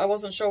 and I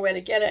wasn't sure where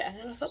to get it, and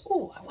then I thought,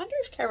 oh, I wonder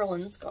if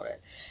Carolyn's got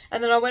it.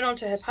 And then I went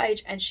onto her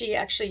page, and she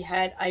actually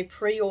had a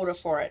pre-order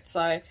for it.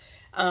 So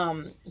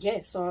yeah,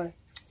 so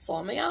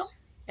sign me up,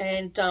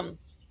 and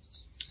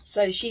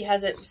so she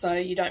has it, so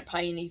you don't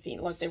pay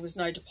anything, like there was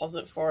no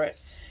deposit for it.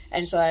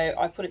 And so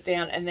I put it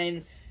down, and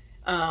then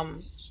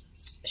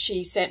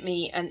she sent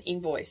me an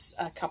invoice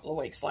a couple of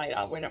weeks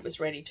later when it was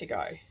ready to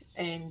go.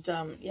 And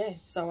yeah,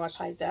 so I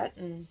paid that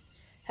and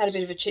had a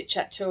bit of a chit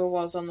chat to her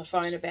while I was on the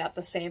phone about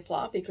the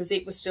sampler, because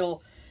it was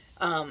still,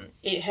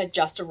 it had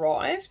just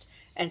arrived.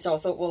 And so I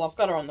thought, well, I've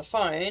got her on the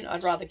phone.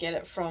 I'd rather get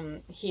it from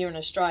here in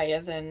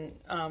Australia than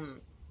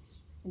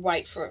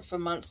wait for it for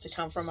months to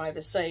come from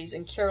overseas.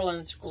 And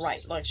Carolyn's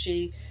great. Like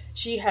she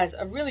has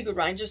a really good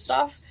range of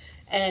stuff,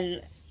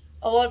 and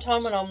a lot of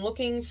time when I'm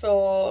looking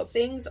for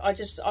things,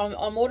 I'm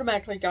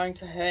automatically going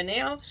to her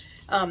now.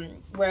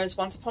 Whereas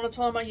once upon a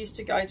time I used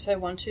to go to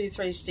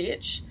 123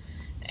 Stitch,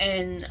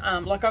 and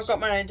like I've got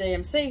my own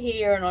DMC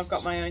here, and I've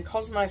got my own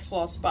Cosmo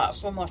floss, but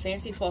for my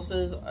fancy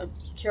flosses,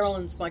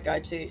 Carolyn's my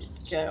go-to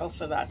girl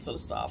for that sort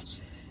of stuff.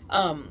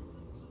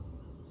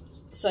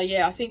 So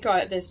yeah, I think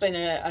there's been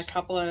a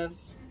couple of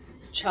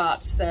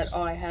charts that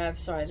I have,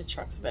 sorry, the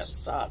truck's about to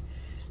start,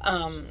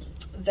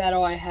 that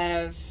I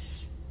have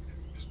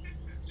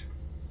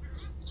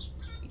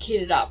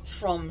kitted up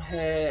from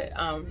her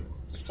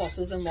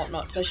flosses and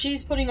whatnot. So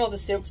she's putting all the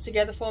silks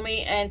together for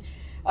me, and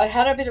I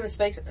had a bit of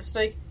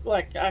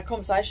a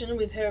conversation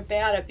with her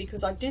about it,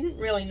 because I didn't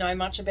really know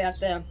much about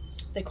they're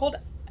called,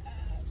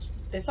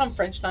 there's some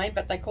French name,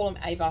 but they call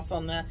them Avas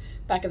on the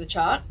back of the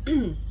chart.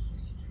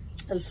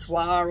 the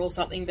soie or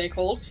something they're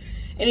called.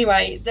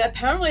 Anyway,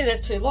 apparently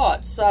there's 2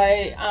 lots. So,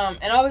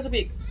 and I was a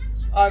bit,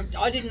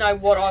 I didn't know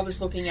what I was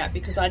looking at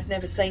because I'd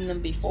never seen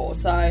them before.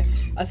 So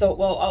I thought,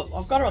 well,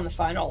 I've got her on the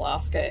phone, I'll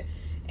ask her.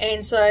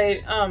 And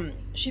so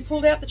she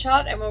pulled out the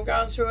chart and we were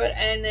going through it.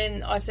 And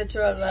then I said to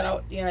her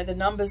that, you know, the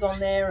numbers on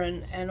there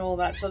and all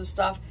that sort of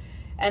stuff.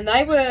 And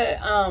they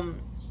were,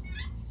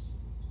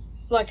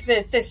 like,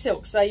 they're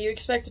silk, so you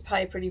expect to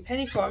pay a pretty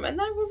penny for them. And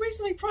they were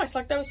reasonably priced.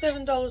 Like, they were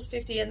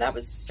 $7.50, and that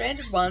was the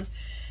standard ones.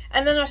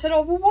 And then I said,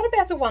 oh, well, what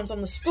about the ones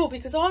on the spool?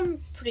 Because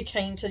I'm pretty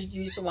keen to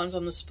use the ones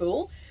on the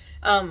spool.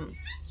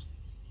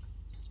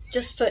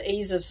 Just for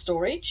ease of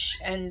storage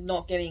and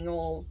not getting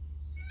all,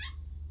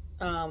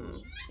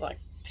 like,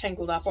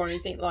 tangled up or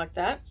anything like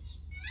that.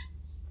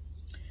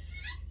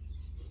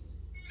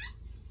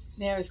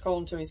 Now he's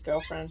calling to his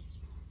girlfriend.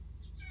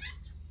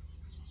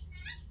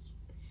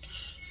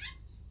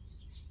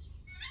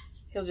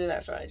 He'll do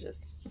that for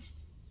ages.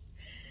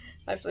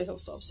 Hopefully he'll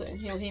stop soon.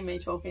 He'll hear me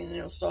talking and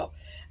he'll stop.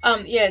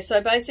 Yeah,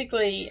 so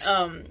basically,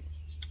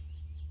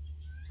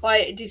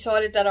 I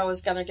decided that I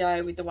was going to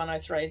go with the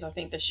 103s, I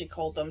think that she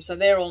called them. So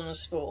they're all in a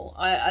spool.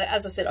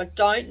 As I said, I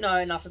don't know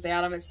enough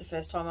about them. It's the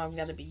first time I'm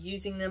going to be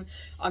using them.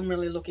 I'm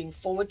really looking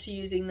forward to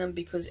using them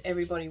because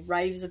everybody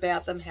raves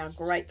about them, how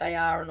great they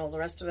are and all the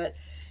rest of it.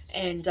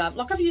 And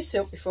like, I've used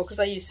silk before because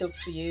I use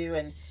Silks For You,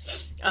 and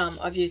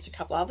I've used a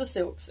couple other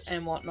silks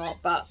and whatnot,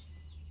 but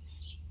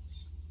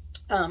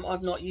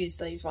I've not used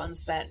these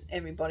ones that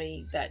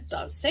everybody that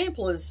does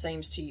samplers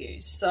seems to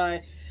use. So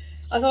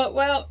I thought,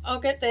 well, I'll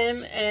get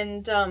them.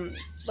 And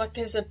like,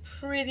 there's a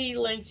pretty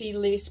lengthy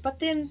list, but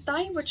then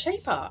they were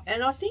cheaper.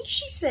 And I think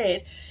she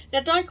said,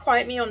 now don't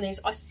quote me on this,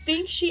 I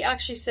think she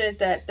actually said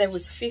that there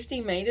was 50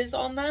 meters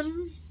on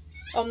them,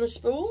 on the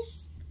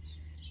spools,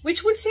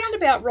 which would sound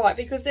about right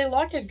because they're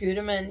like a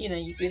Gutermann, you know,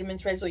 your Gutermann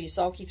threads or your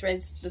sulky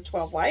threads, the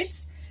 12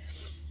 weights.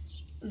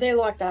 They're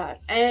like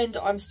that. And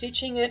I'm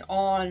stitching it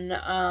on,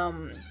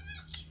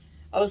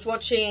 I was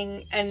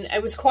watching, and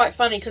it was quite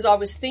funny because I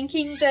was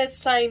thinking that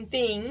same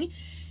thing,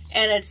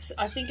 and it's,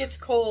 I think it's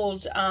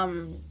called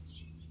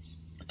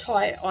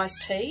Thai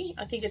iced tea,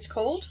 I think it's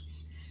called.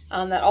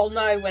 That I'll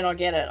know when I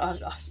get it.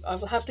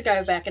 I'll have to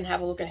go back and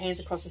have a look at Hands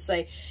Across the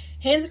Sea.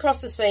 Hands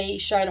Across the Sea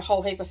showed a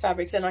whole heap of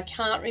fabrics, and I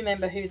can't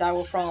remember who they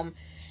were from.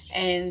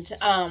 And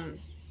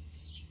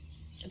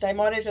they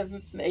might have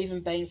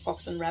even been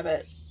Fox and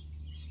Rabbit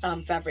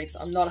fabrics.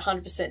 I'm not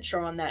 100%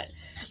 sure on that.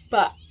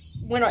 But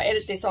when I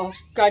edit this, I'll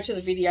go to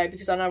the video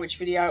because I know which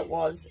video it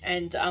was,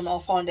 and I'll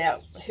find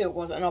out who it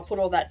was, and I'll put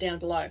all that down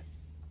below.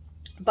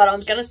 But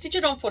I'm going to stitch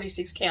it on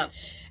 46 count.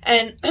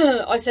 And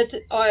I said,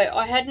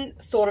 I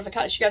hadn't thought of a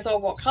colour. She goes, oh,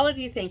 what colour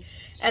do you think?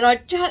 And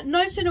I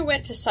no sooner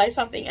went to say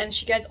something, and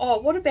she goes, oh,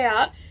 what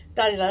about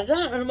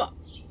da-da-da-da? And I'm like,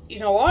 you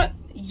know what?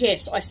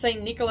 Yes, I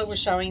seen Nicola was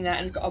showing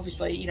that, and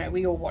obviously, you know,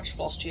 we all watch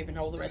FlossTube and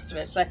all the rest of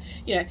it. So,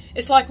 you know,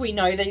 it's like we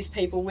know these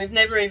people. We've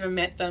never even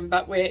met them,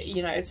 but we're,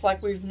 you know, it's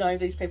like we've known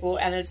these people,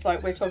 and it's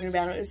like we're talking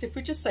about it as if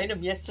we just seen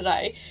them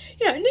yesterday.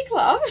 You know,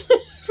 Nicola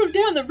from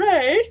down the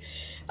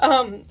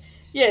road.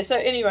 Yeah, so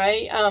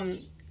anyway,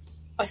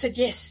 I said,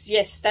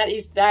 yes, that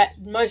is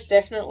that, most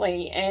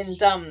definitely. And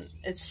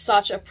it's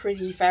such a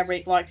pretty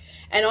fabric, like,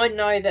 and I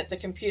know that the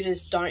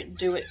computers don't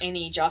do it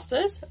any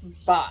justice,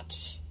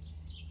 but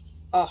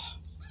oh,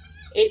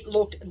 it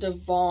looked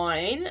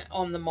divine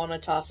on the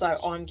monitor, so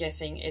I'm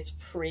guessing it's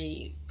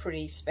pretty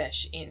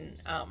special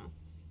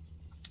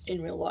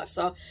in real life.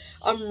 So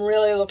I'm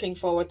really looking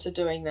forward to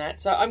doing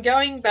that. So I'm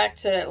going back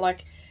to,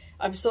 like,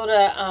 I'm sort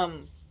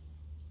of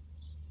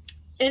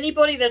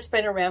anybody that's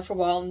been around for a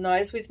while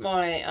knows with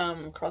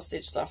my cross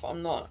stitch stuff,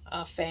 I'm not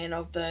a fan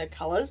of the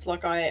colors.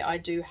 Like, I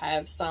do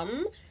have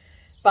some,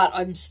 but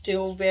I'm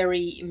still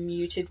very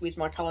muted with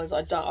my colors.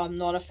 I'm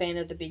not a fan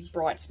of the big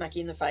bright smack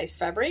in the face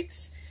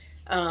fabrics.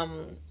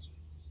 And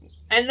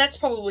that's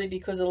probably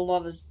because of a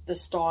lot of the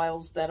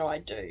styles that I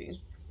do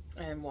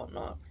and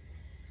whatnot.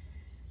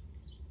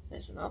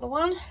 There's another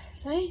one.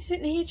 See,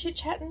 sitting here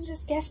chit-chatting,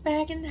 just gas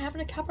bagging,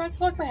 having a cuppa.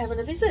 It's like we're having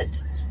a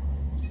visit.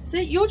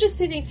 See, you're just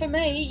sitting, for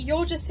me,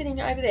 you're just sitting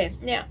over there.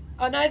 Now,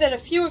 I know that a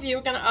few of you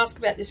are going to ask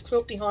about this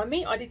quilt behind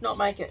me. I did not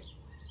make it.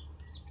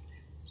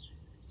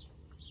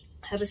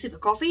 Have a sip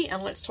of coffee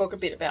and let's talk a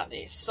bit about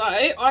this. So,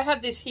 I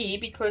have this here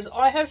because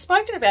I have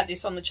spoken about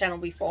this on the channel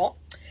before.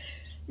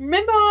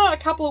 Remember a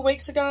couple of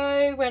weeks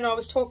ago when I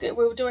was talking,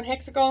 we were doing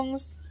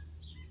hexagons.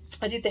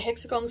 I did the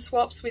hexagon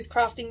swaps with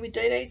Crafting with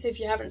DDs. If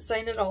you haven't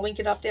seen it, I'll link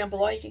it up down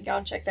below. You can go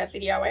and check that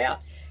video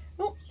out.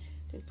 Oh,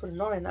 didn't put a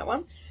knot in that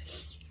one.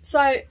 So,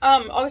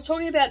 I was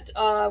talking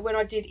about when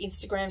I did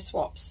Instagram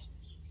swaps.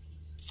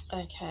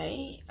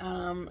 Okay,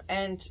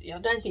 and yeah, I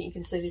don't think you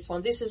can see this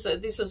one. This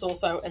is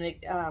also an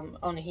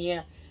on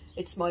here.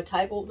 It's my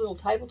little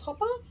table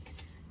topper.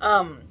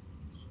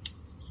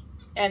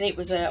 And it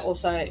was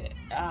also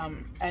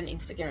an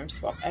Instagram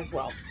swap as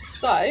well.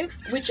 So,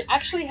 which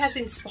actually has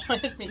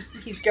inspired me.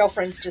 His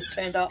girlfriend's just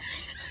turned up.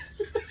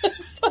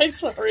 So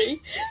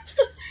sorry.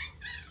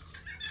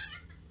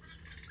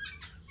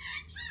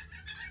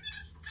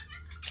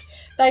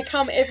 They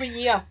come every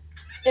year.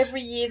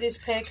 every year this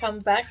pair come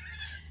back,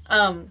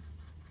 and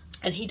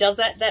he does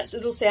that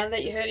little sound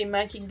that you heard him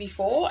making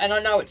before, and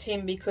I know it's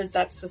him because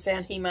that's the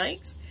sound he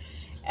makes.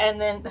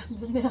 And then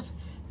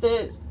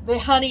they're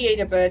honey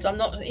eater birds. I'm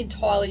not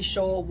entirely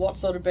sure what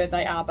sort of bird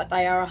they are, but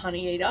they are a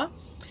honey eater.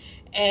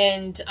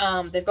 And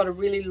they've got a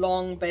really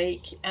long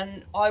beak,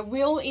 and I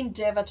will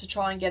endeavour to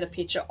try and get a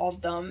picture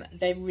of them.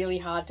 They're really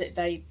hard to,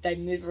 they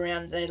move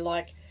around,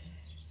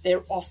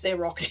 they're off their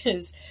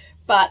rockers.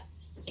 But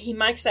he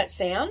makes that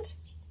sound,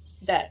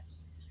 that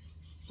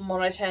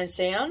monotone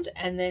sound,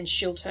 and then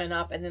she'll turn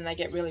up, and then they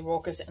get really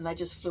raucous, and they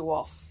just flew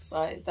off.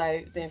 So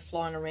they're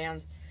flying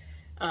around,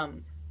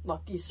 like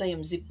you see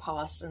them zip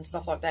past and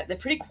stuff like that. They're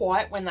pretty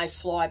quiet when they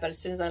fly, but as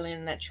soon as they land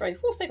in that tree,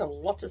 whew, they've got a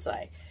lot to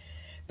say.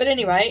 But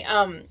anyway,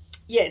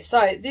 yeah,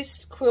 so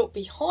this quilt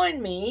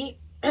behind me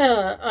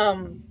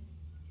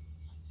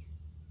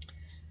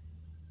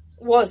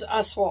was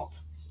a swap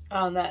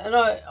on that, and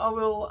I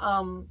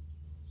will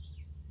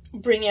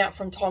bring out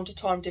from time to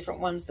time different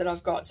ones that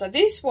I've got. So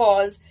this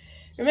was,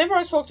 remember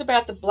I talked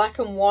about the black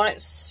and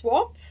white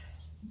swap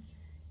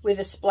with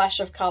a splash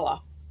of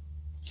colour.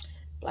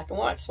 Black and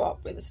white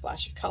swap with a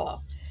splash of colour.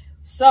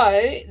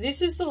 So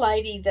this is the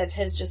lady that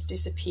has just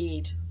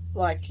disappeared.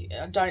 Like,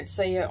 I don't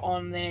see her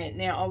on there.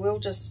 Now I will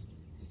just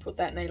put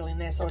that needle in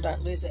there so I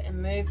don't lose it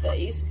and move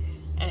these.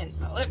 And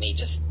let me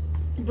just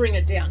bring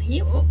it down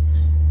here. Oh,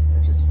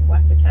 I'll just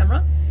whack the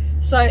camera.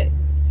 So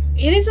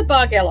it is a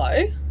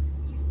Bargello.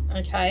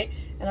 Okay,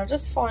 and I'll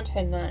just find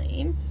her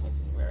name.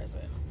 Where is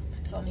it?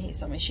 It's on here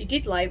somewhere. She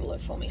did label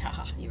it for me.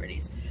 Haha, here it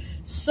is.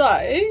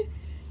 So,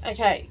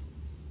 okay.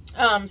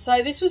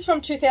 So this was from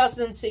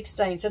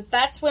 2016. So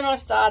that's when I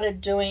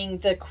started doing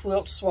the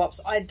quilt swaps.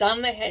 I'd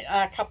done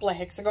a couple of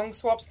hexagon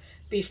swaps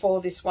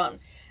before this one.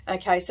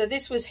 Okay, so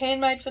this was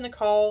handmade for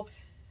Nicole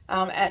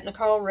at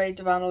Nicole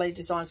Darvanalee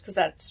Designs, because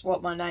that's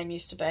what my name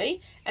used to be.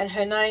 And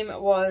her name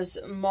was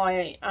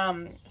My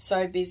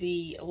So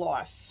Busy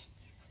Life.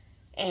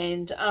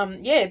 And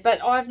yeah,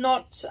 but I've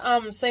not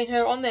seen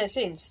her on there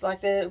since.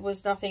 Like, there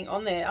was nothing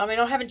on there. I mean,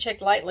 I haven't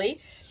checked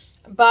lately,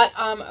 but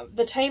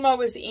the team I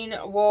was in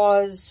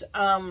was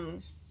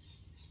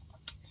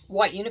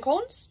White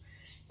Unicorns,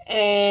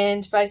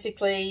 and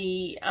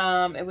basically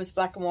it was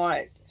black and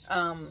white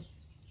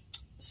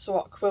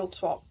quilt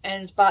swap,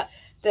 but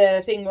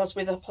the thing was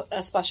with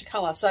a splash of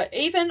colour. So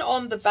even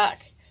on the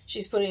back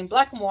she's put it in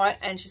black and white,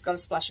 and she's got a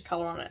splash of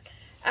colour on it.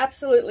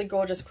 Absolutely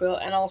gorgeous quilt.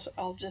 And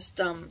I'll just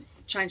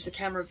change the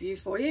camera view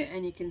for you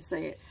and you can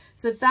see it.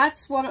 So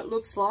that's what it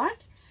looks like.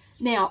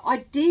 Now I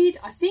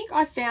think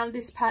I found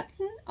this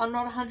pattern. I'm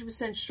not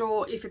 100%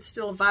 sure if it's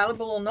still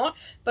available or not,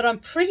 but I'm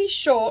pretty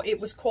sure it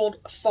was called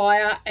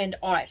Fire and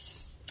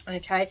Ice.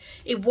 Okay,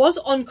 it was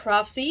on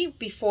Craftsy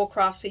before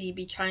Craftsy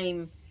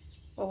became,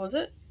 what was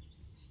it,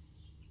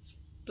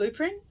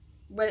 Blueprint?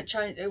 When it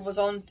changed, it was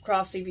on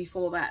Craftsy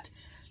before that.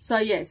 So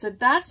yeah, so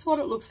that's what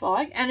it looks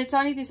like, and it's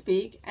only this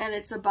big, and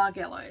it's a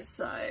Bargello.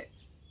 So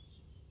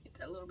get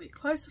that a little bit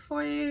closer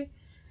for you.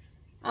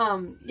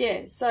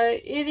 Yeah, so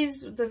it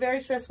is the very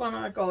first one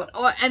I got.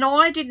 And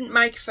I didn't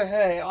make for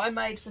her, I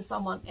made for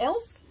someone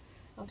else.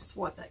 I'll just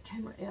wipe that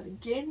camera out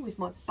again with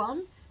my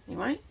bun.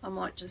 Anyway, I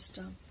might just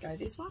go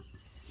this one.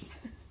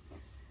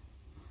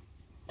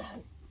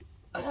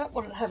 I don't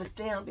want to have it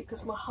down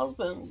because my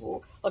husband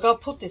will, like, I'll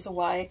put this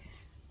away.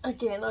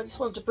 Again, I just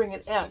wanted to bring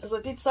it out because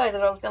I did say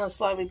that I was going to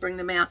slowly bring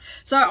them out.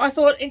 So I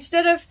thought,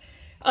 instead of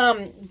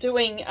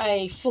doing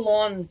a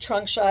full-on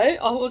trunk show,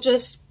 I will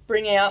just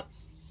bring out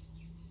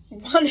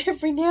one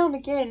every now and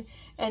again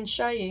and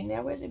show you.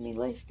 Now, where did my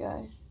leaf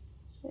go?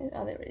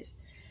 Oh, there it is.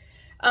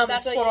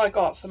 That's what I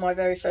got for my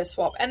very first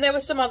swap. And there were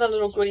some other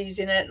little goodies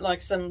in it,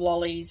 like some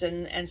lollies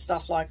and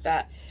stuff like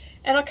that.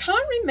 And I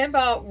can't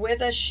remember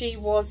whether she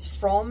was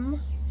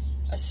from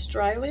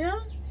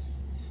Australia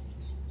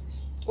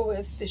or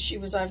if she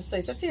was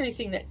overseas. That's the only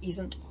thing that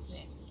isn't on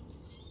there.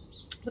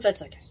 But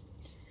that's okay.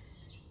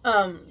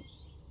 But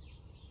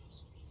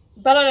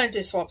I don't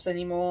do swaps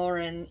anymore,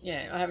 and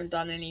yeah, I haven't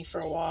done any for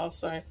a while,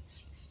 so.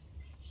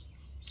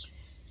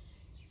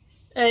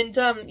 And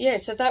yeah,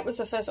 so that was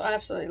the first. I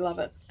absolutely love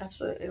it.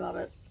 Absolutely love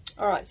it.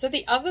 All right, so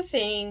the other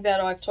thing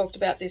that I've talked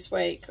about this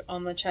week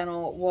on the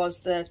channel was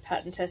the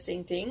pattern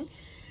testing thing.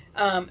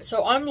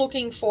 So I'm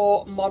looking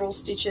for model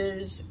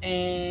stitches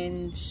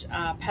and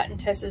pattern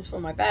testers for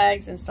my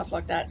bags and stuff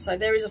like that. So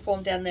there is a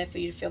form down there for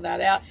you to fill that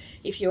out.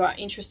 If you are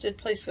interested,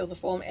 please fill the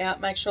form out.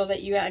 Make sure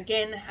that you,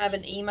 again, have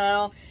an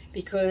email,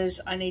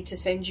 because I need to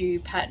send you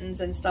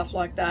patterns and stuff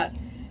like that.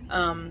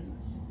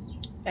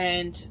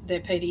 And they're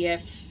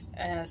PDF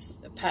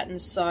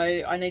patterns, so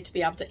I need to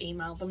be able to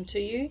email them to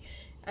you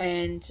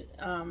and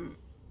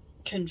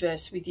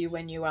converse with you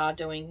when you are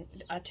doing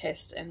a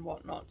test and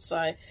whatnot.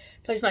 So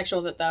please make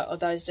sure that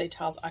those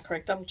details are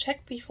correct. Double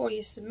check before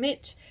you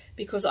submit,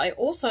 because I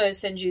also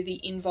send you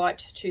the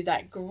invite to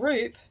that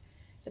group,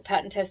 the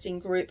pattern testing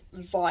group,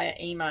 via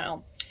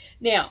email.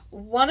 Now,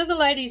 one of the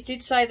ladies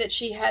did say that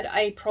she had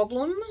a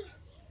problem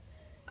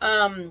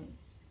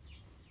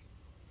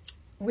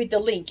with the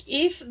link.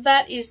 If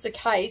that is the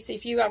case,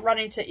 if you run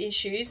into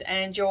issues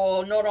and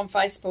you're not on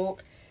Facebook,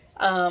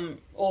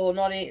 or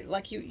not in,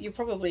 like you're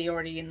probably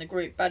already in the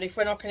group, but if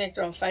we're not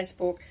connected on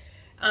Facebook,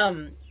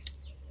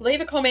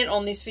 leave a comment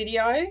on this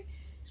video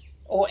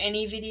or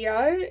any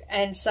video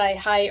and say,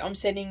 hey, I'm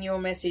sending you a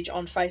message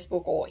on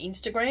Facebook or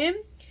Instagram,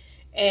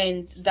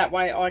 and that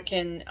way I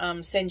can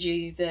send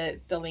you the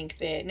link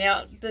there.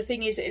 Now, the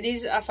thing is, it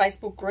is a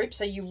Facebook group,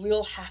 so you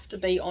will have to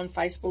be on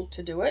Facebook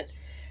to do it.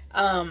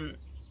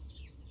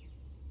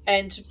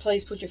 And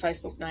please put your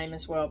Facebook name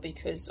as well,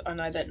 because I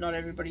know that not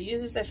everybody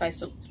uses their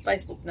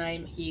Facebook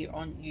name here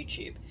on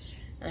YouTube.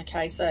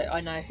 Okay, so I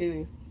know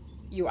who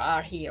you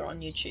are here on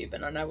YouTube,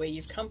 and I know where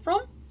you've come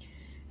from.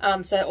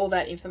 So all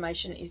that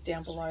information is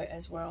down below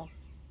as well.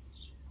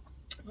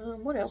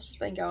 What else has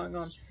been going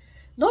on?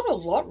 Not a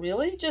lot,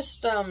 really.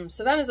 Just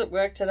Savannah's at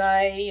work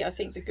today. I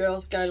think the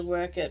girls go to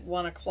work at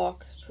 1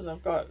 o'clock because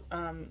I've got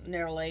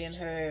Nerelee and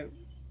her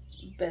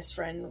best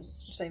friend,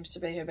 seems to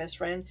be her best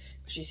friend,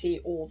 because she's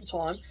here all the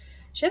time.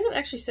 She hasn't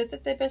actually said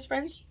that they're best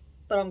friends,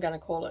 but I'm going to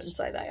call it and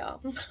say they are.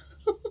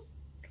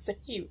 Because they're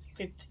here,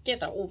 they're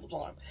together all the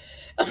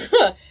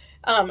time.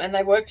 And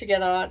they work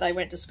together, they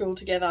went to school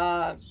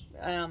together.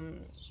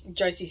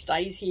 Josie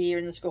stays here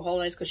in the school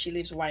holidays because she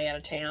lives way out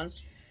of town.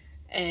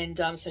 And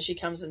so she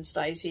comes and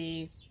stays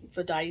here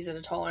for days at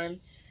a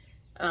time.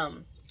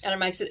 And it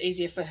makes it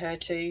easier for her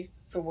too,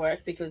 for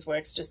work, because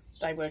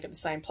they work at the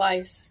same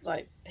place.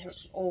 Like, they're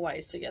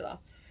always together.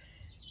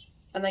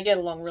 And they get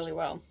along really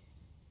well,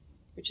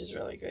 which is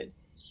really good.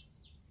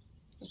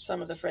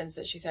 Some of the friends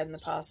that she's had in the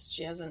past,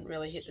 she hasn't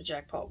really hit the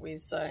jackpot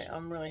with. So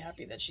I'm really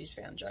happy that she's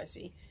found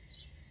Josie.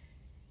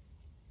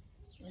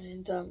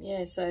 And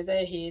yeah, so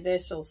they're here. They're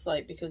still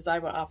asleep because they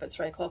were up at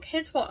 3 o'clock.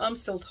 Hence why I'm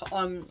still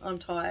I'm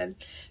tired,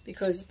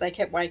 because they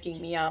kept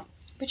waking me up,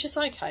 which is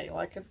okay.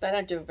 Like, they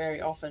don't do it very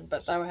often,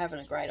 but they were having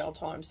a great old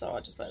time, so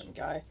I just let them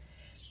go.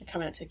 I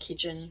come out to the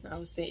kitchen. I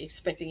was there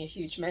expecting a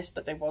huge mess,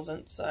 but there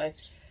wasn't. So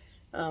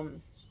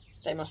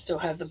they must still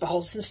have the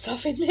bowls and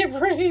stuff in their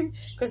room,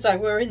 because they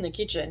were in the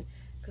kitchen,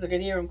 because I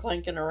could hear them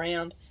clanking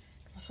around.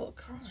 I thought,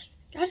 Christ,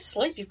 go to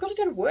sleep. You've got to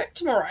go to work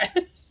tomorrow.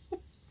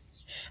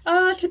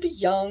 To be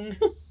young.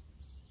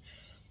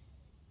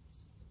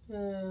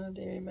 Oh,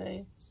 dearie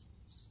me.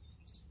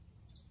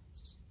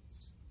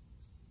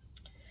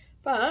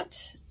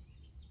 But,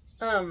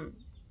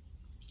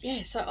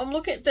 yeah, so I'm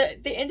looking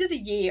at the end of the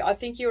year. I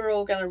think you're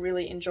all going to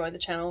really enjoy the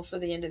channel for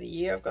the end of the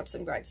year. I've got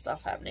some great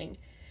stuff happening.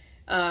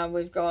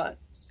 We've got,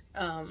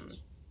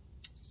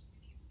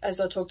 as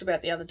I talked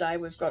about the other day,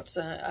 we've got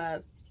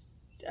a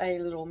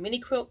little mini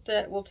quilt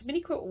well, it's a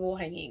mini quilt wall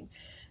hanging.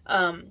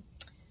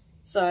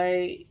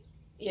 So,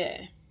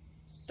 yeah,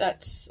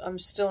 I'm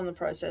still in the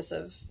process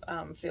of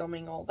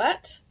filming all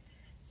that.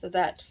 So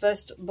that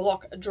first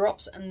block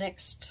drops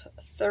next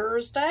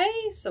Thursday,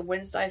 so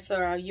Wednesday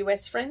for our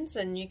US friends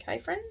and UK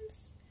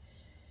friends.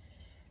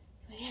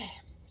 So yeah,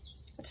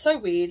 it's so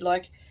weird.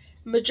 Like,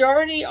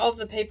 majority of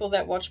the people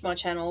that watch my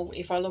channel,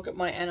 if I look at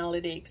my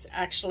analytics,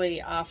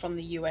 actually are from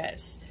the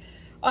US.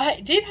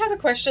 I did have a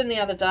question the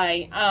other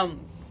day.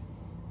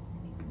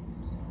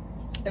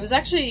 It was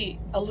actually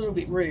a little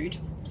bit rude.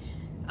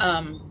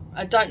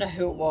 I don't know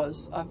who it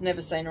was. I've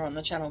never seen her on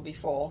the channel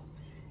before.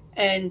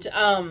 And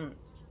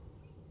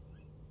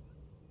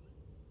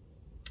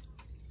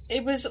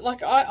it was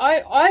like,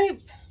 I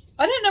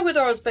don't know whether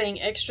I was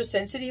being extra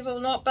sensitive or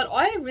not, but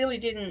I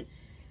didn't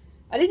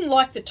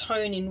like the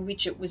tone in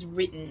which it was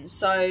written.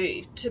 So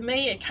to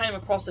me, it came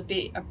across a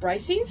bit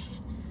abrasive.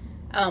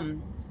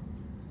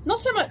 Not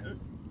so much,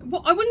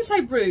 well, I wouldn't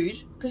say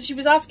rude, because she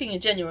was asking a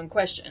genuine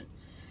question,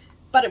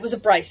 but it was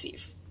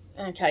abrasive.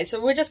 Okay,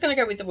 so we're just going to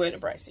go with the word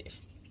abrasive.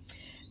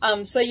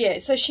 So yeah,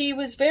 so she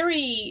was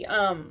very,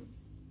 and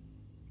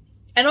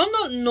I'm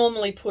not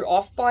normally put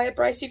off by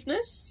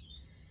abrasiveness,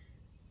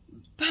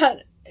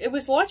 but it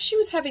was like she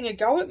was having a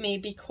go at me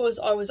because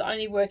I was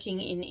only working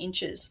in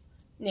inches.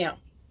 Now,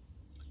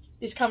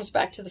 this comes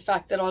back to the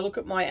fact that I look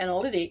at my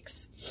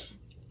analytics,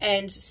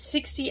 and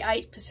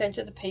 68%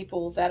 of the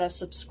people that are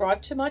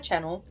subscribed to my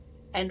channel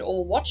and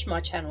or watch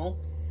my channel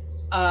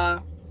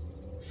are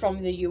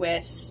from the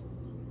US,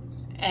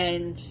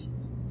 and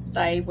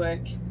they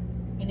work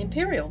in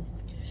Imperial.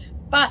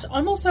 But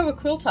I'm also a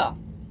quilter.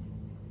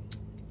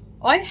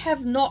 I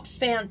have not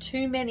found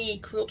too many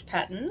quilt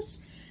patterns,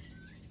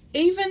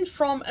 even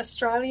from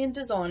Australian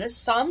designers,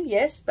 some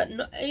yes, but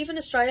not, even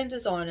Australian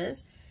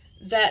designers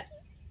that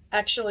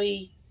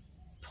actually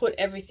put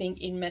everything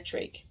in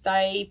metric.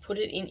 They put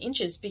it in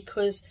inches,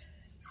 because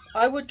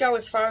I would go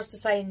as far as to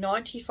say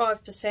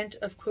 95%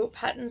 of quilt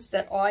patterns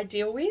that I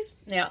deal with,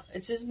 now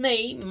it's just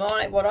me,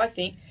 what I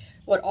think,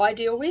 what I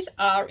deal with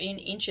are in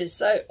inches.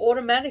 So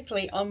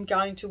automatically I'm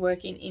going to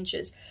work in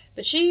inches.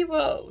 But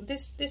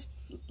this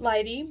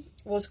lady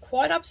was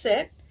quite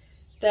upset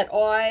that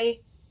I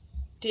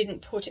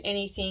didn't put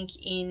anything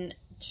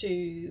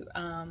into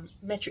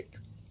metric.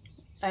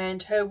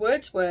 And her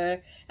words were,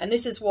 and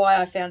this is why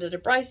I found it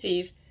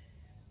abrasive,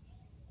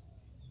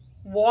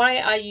 why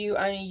are you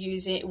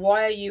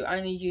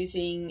only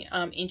using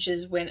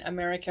inches when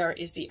America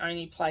is the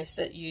only place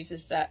that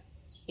uses that,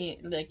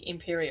 like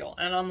imperial?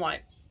 And I'm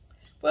like,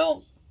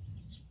 well,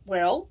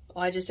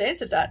 I just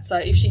answered that. So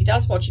if she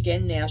does watch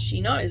again now,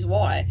 she knows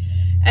why.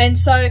 And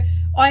so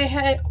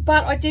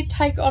but I did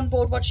take on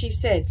board what she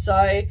said.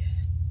 So,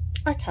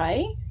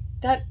 okay,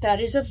 that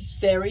is a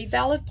very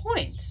valid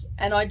point.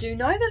 And I do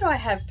know that I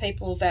have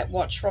people that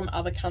watch from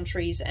other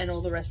countries and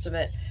all the rest of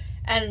it.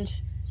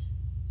 And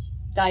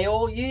they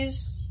all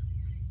use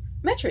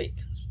metric,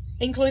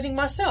 including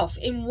myself.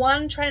 In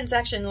one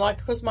transaction, like,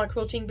 because my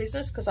quilting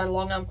business, because I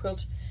long arm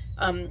quilt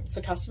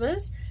for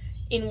customers,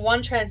 in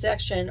one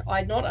transaction,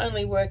 I not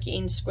only work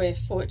in square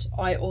foot,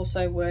 I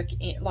also work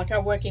in, like, I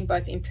work in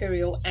both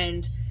imperial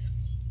and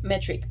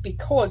metric,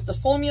 because the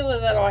formula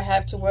that I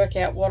have to work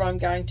out what I'm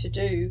going to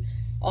do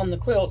on the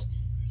quilt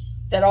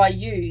that I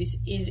use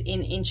is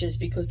in inches,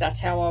 because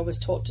that's how I was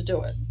taught to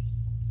do it.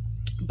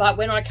 But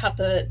when I cut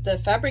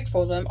the fabric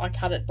for them, I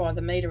cut it by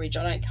the meterage.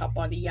 I don't cut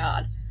by the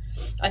yard.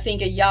 I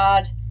think a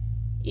yard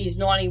is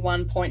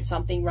 91 point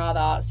something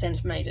rather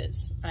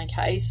centimeters.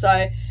 Okay,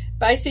 so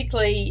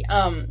basically,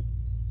 but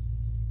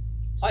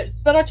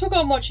I took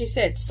on what she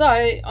said. So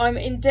I'm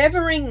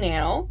endeavoring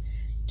now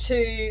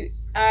to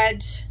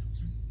add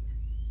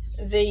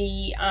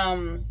the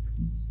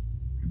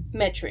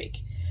metric.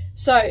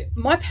 So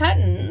my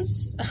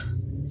patterns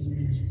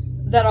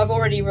that I've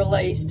already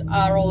released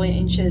are all in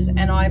inches,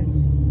 and I'd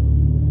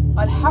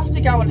have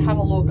to go and have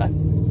a look. I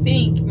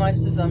think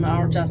most of them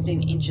are just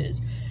in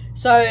inches.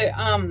 So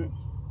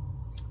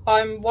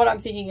what I'm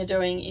thinking of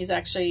doing is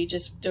actually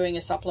just doing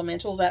a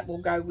supplemental that will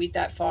go with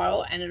that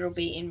file, and it'll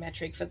be in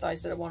metric for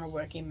those that want to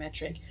work in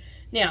metric.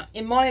 Now,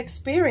 in my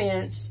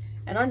experience,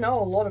 and I know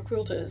a lot of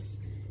quilters,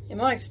 in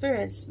my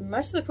experience,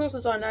 most of the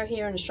quilters I know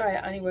here in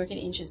Australia only work in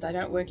inches. They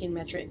don't work in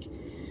metric.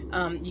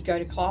 You go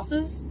to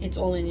classes, it's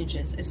all in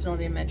inches. It's not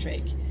in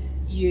metric.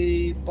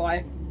 You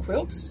buy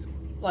quilts,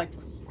 like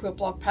quilt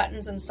block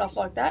patterns and stuff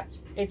like that,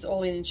 it's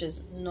all in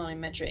inches, not in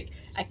metric.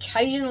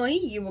 Occasionally,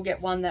 you will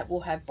get one that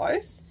will have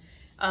both.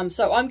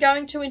 So I'm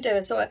going to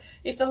endeavour. So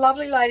if the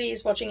lovely lady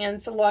is watching,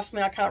 and for the life of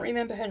me, I can't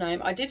remember her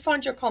name, I did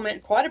find your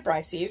comment quite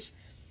abrasive,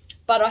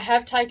 but I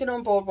have taken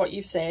on board what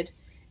you've said,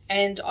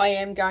 and I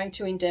am going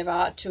to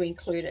endeavour to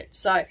include it.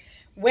 So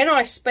when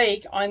I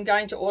speak, I'm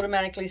going to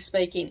automatically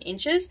speak in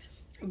inches,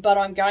 but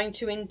I'm going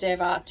to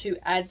endeavour to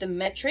add the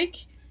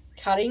metric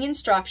cutting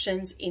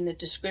instructions in the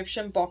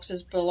description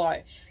boxes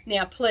below.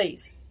 Now,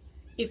 please,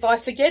 if I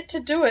forget to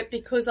do it,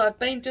 because I've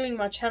been doing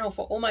my channel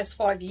for almost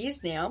 5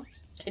 years now,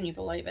 can you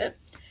believe it?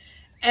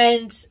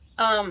 And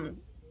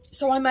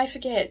so I may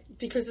forget,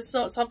 because it's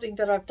not something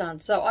that I've done.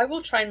 So I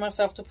will train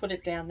myself to put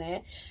it down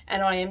there,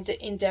 and I am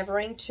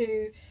endeavouring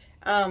to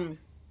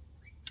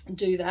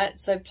do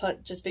that. So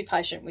just be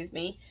patient with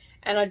me.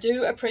 And I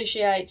do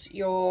appreciate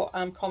your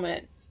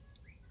comment,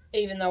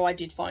 even though I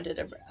did find it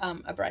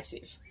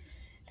abrasive.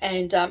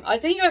 And I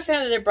think I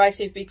found it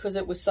abrasive because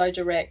it was so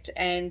direct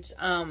and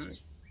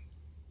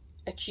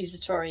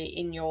accusatory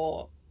in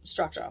your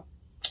structure.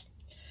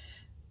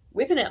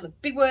 Whipping out the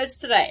big words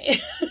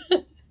today.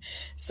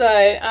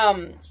 But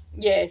I'm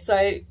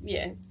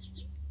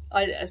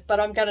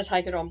going to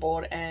take it on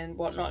board and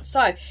whatnot.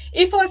 So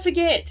if I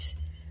forget,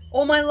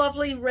 all my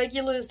lovely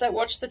regulars that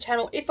watch the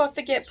channel, if I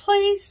forget,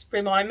 please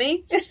remind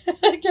me.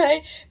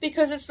 Okay,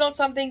 because it's not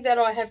something that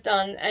I have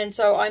done, and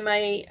so I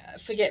may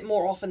forget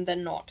more often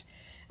than not.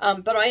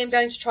 But I am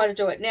going to try to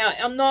do it. Now,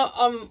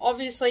 I'm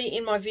obviously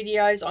in my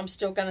videos, I'm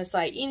still going to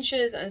say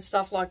inches and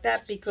stuff like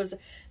that, because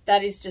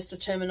that is just the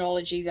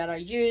terminology that I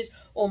use.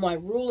 All my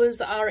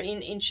rulers are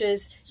in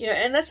inches, you know,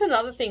 and that's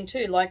another thing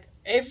too. Like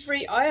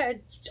I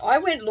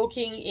went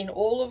looking in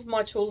all of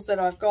my tools that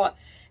I've got,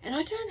 and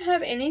I don't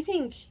have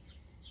anything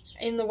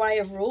in the way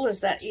of rulers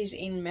that is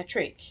in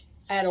metric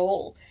at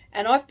all.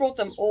 And I've brought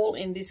them all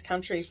in this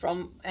country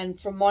from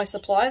my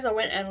suppliers. I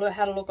went and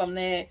had a look on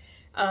their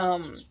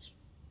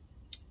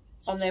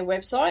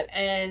website,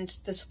 and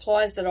the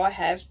suppliers that I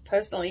have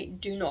personally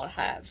do not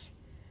have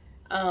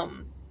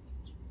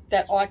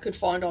that I could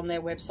find on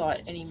their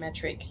website any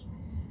metric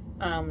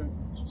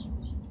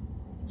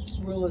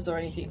rulers or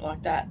anything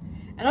like that.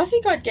 And I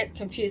think I'd get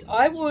confused.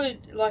 I would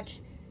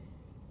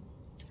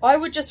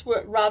just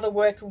rather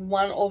work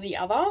one or the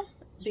other,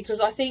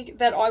 because I think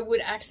that I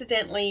would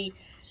accidentally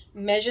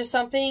measure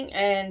something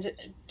and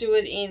do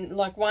it in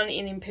like one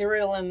in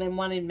imperial and then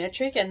one in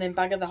metric, and then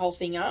bugger the whole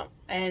thing up.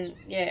 And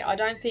yeah, I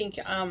don't think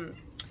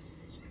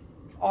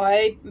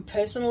I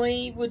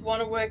personally would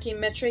want to work in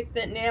metric.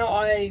 That now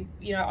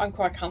I'm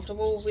quite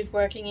comfortable with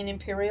working in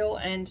imperial,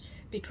 and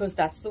because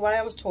that's the way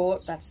I was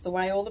taught, that's the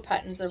way all the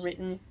patterns are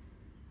written.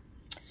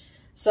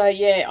 So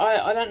yeah,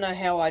 I don't know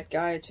how I'd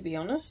go, to be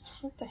honest.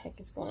 What the heck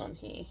is going on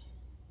here?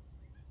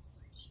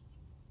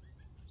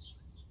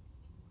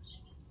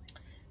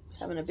 It's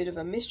having a bit of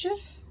a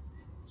mischief.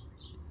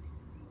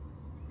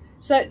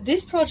 So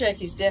this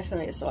project is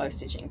definitely a slow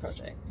stitching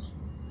project.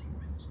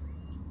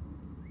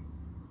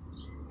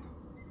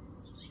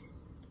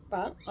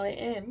 But I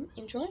am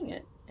enjoying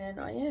it, and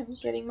I am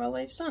getting my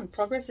leaves done.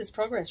 Progress is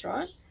progress,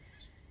 right?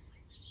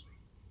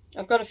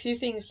 I've got a few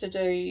things to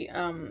do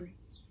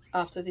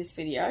after this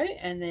video,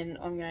 and then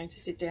I'm going to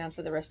sit down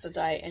for the rest of the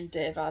day and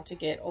endeavour to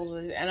get all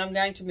of this, and I'm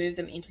going to move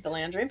them into the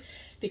lounge room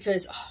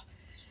because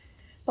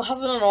my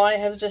husband and I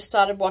have just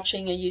started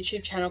watching a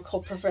YouTube channel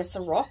called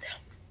Professor Rock,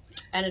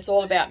 and it's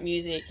all about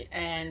music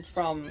and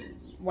from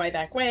way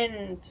back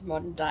when to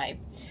modern day.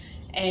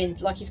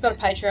 And like, he's got a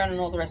Patreon and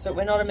all the rest of it.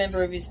 We're not a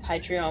member of his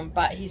Patreon,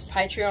 but his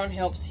Patreon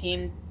helps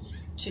him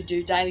to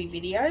do daily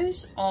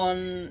videos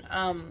on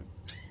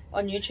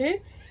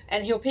YouTube,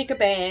 and he'll pick a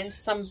band,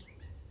 some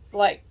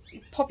like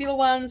popular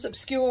ones,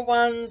 obscure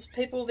ones,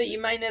 people that you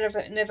may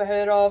never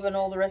heard of, and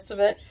all the rest of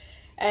it.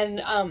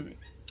 And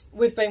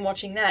we've been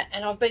watching that,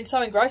 and I've been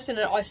so engrossed in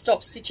it, I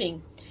stopped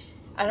stitching.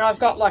 And I've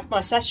got like my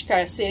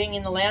sashiko sitting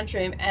in the lounge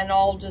room, and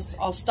I'll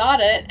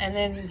start it, and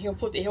then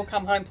he'll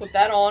come home, put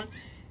that on,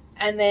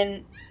 and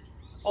then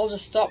I'll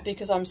just stop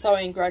because I'm so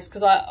engrossed,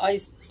 because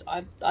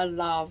I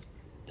love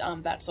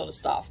that sort of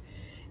stuff.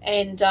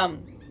 And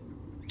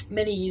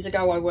many years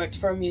ago I worked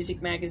for a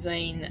music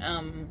magazine,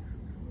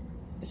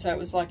 so it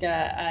was like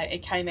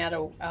it came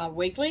out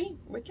weekly?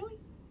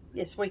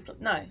 Yes, weekly.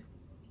 No.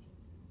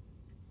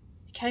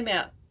 It came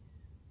out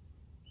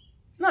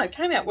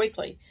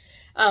weekly,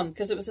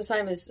 because it was the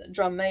same as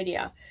Drum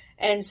Media.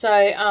 And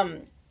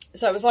so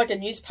so it was like a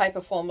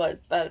newspaper form,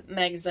 but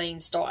magazine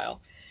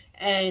style.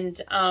 And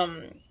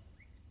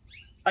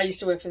I used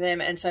to work for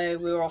them, and so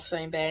we were off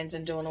seeing bands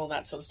and doing all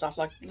that sort of stuff,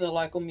 like the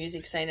local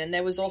music scene. And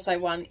there was also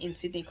one in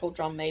Sydney called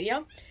Drum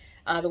Media.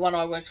 The one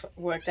I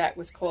worked at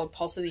was called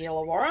Pulse of the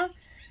Illawarra,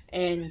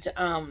 and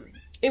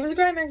it was a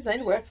great magazine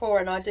to work for.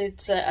 And I did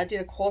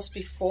a course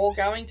before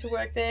going to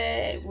work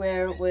there,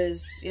 where it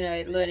was, you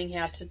know, learning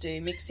how to do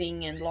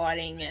mixing and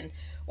lighting and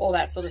all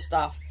that sort of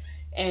stuff.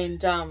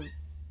 And I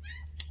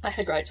had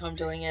a great time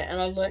doing it, and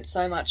I learnt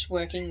so much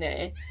working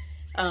there.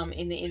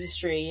 In the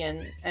industry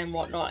and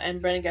whatnot.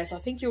 And Brennan goes, I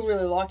think you'll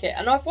really like it.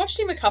 And I've watched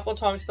him a couple of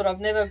times, but I've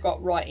never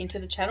got right into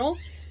the channel.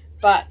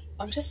 But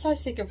I'm just so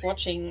sick of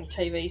watching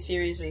TV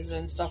series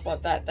and stuff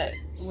like that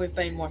we've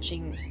been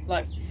watching.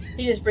 Like,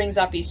 he just brings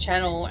up his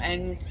channel,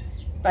 and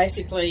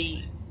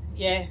basically,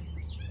 yeah,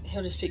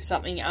 he'll just pick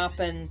something up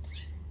and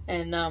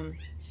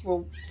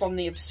well, from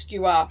the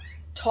obscure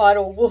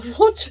title, we'll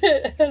watch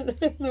it and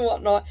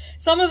whatnot.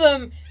 Some of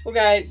them will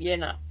go, yeah,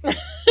 no,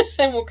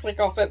 and we'll click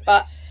off it.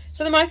 But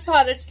for the most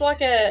part, it's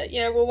like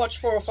we'll watch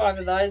 4 or 5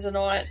 of those a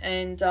night,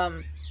 and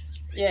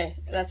yeah,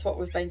 that's what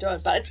we've been doing.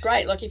 But it's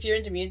great. Like, if you're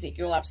into music,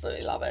 you'll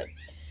absolutely love it.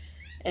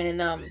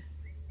 And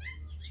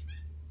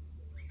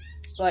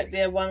like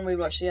the one we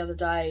watched the other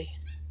day,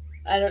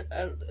 and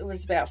it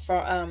was about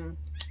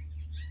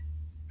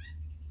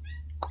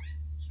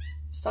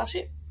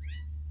Starship.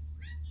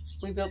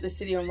 We built this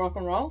city on rock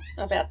and roll,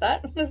 about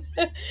that.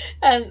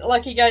 And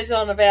like, he goes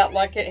on about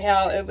like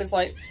how it was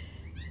like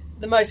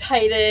the most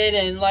hated,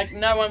 and like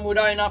no one would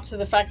own up to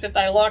the fact that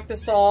they liked the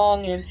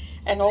song,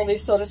 and all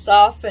this sort of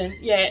stuff. And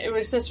yeah, it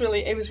was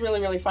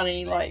really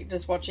funny, like,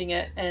 just watching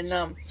it. And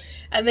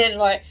then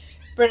like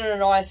Brennan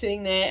and I are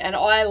sitting there, and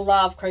I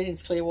love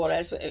Creedence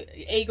Clearwater,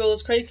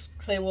 Eagles, Creedence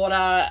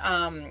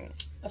Clearwater,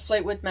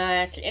 Fleetwood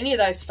Mac, any of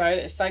those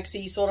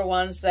folksy sort of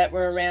ones that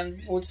were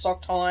around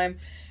Woodstock time.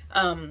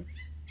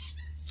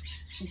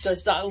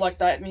 Just like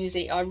that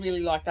music. I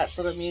really like that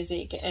sort of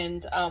music.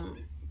 And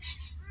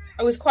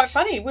it was quite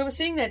funny. We were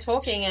sitting there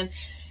talking,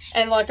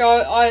 and like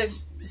I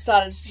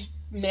started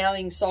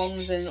mouthing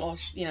songs, and, or,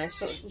 you know,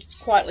 sort of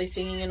quietly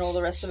singing and all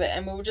the rest of it.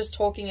 And we were just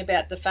talking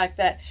about the fact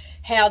that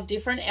how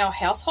different our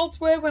households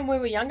were when we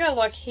were younger.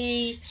 Like,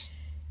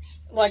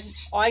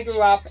 I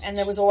grew up and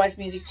there was always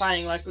music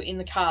playing, like in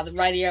the car. The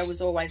radio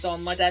was always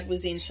on. My dad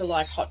was into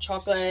like Hot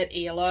Chocolate,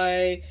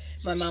 ELO.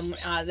 My mum,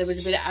 there was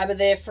a bit of ABBA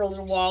there for a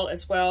little while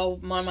as well.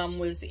 My mum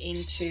was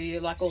into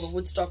like all the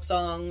Woodstock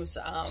songs,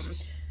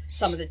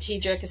 some of the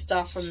tearjerker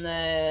stuff from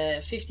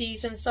the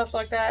 50s and stuff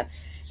like that,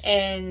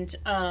 and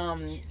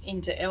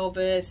into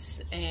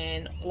Elvis.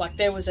 And like,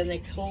 there was an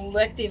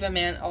eclectic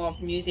amount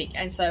of music,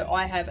 and so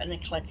I have an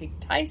eclectic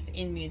taste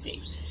in music.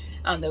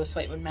 There was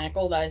Fleetwood Mac,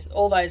 all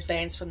those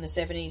bands from the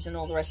 70s and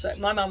all the rest of it.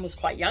 My mum was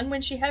quite young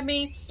when she had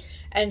me,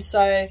 and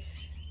so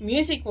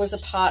music was a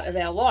part of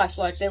our life.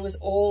 Like, there was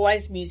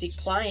always music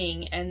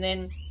playing. And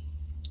then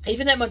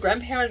even at my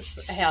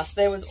grandparents' house,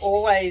 there was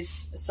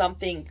always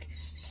something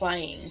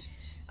playing.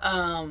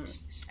 And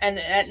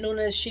at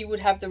Nuna's, she would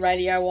have the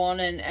radio on,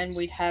 and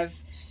we'd have,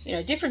 you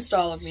know, different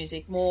style of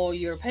music, more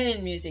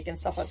European music and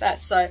stuff like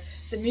that. So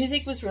the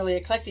music was really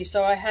eclectic.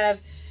 So I have,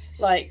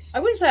 like, I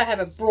wouldn't say I have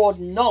a broad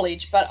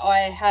knowledge, but I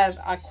have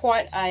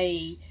quite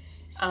a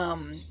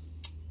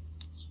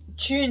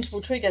tunes will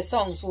trigger,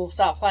 songs will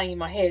start playing in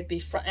my head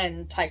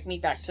and take me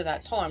back to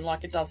that time,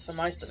 like it does for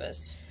most of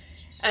us.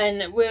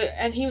 And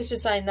he was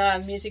just saying, no,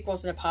 music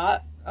wasn't a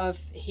part of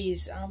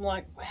his. And I'm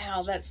like,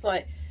 wow, that's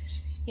like,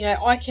 you know,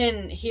 I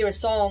can hear a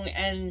song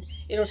and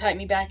it'll take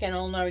me back, and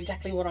I'll know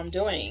exactly what I'm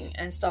doing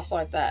and stuff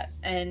like that.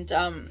 And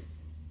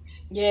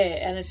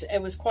yeah, and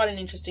it was quite an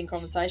interesting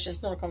conversation.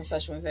 It's not a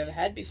conversation we've ever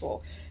had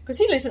before, because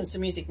he listens to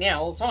music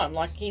now all the time.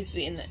 Like, he's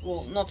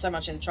well, not so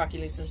much in the truck, he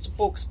listens to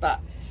books, but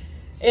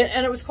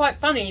and it was quite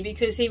funny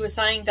because he was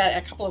saying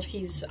that a couple of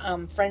his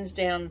friends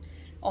down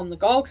on the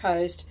Gold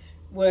Coast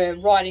were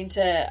right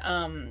into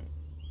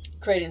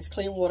Creedence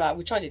Clearwater,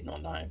 which I did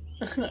not know,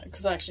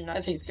 because I actually know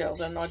these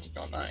girls and I did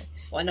not know.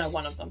 Well, I know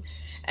one of them,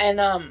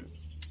 and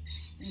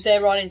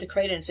they're right into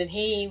Creedence, and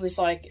he was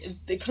like,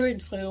 the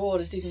Creedence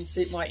Clearwater didn't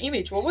suit my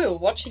image. Well, we were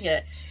watching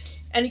it,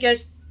 and he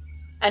goes,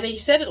 and he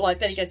said it like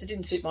that, he goes, it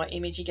didn't suit my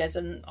image. He goes,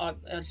 and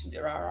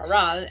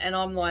and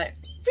I'm like,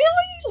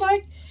 really?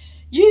 Like,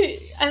 you?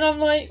 And I'm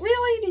like,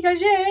 really? And he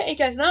goes, yeah. He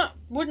goes, no, I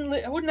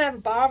wouldn't have a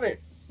bar of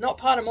it, not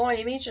part of my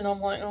image. And I'm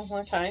like, oh,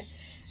 okay.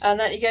 And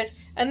that, he goes,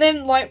 and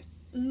then like,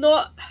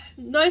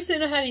 no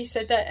sooner had he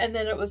said that, and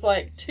then it was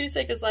like 2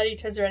 seconds later, he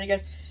turns around and he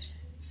goes,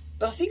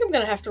 but I think I'm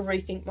going to have to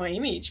rethink my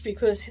image,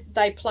 because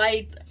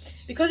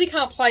because he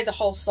can't play the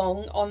whole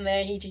song on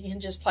there, he can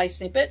just play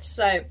snippets.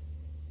 So,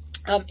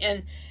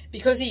 and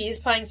because he is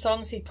playing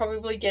songs, he'd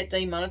probably get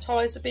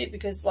demonetized a bit,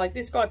 because like,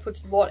 this guy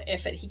puts a lot of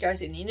effort. He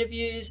goes in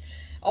interviews,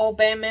 old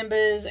band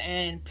members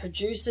and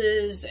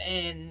producers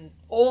and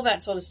all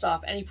that sort of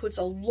stuff, and he puts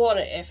a lot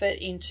of effort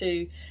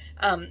into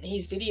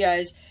his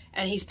videos,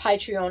 and his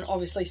Patreon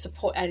obviously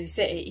support, as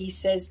he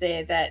says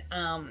there that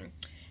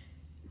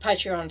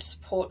Patreon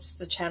supports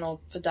the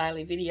channel for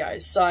daily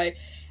videos. So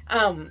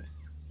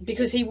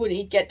because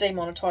he'd get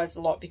demonetized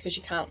a lot, because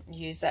you can't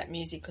use that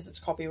music because it's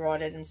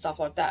copyrighted and stuff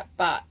like that.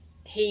 But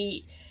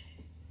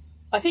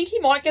I think he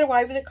might get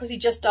away with it because he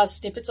just does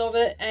snippets of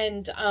it,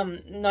 and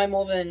no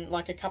more than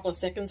like a couple of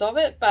seconds of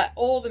it. But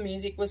all the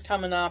music was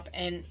coming up,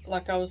 and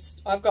like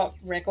I've got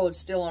records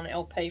still on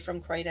LP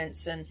from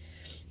Creedence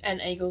and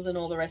Eagles and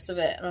all the rest of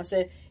it. And I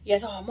said,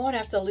 yes, I might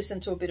have to listen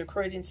to a bit of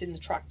Creedence in the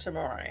truck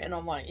tomorrow. And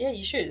I'm like, yeah,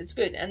 you should, it's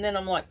good. And then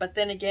I'm like, but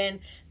then again,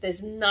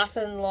 there's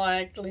nothing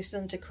like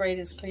listening to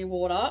Creedence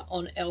Clearwater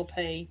on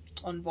LP,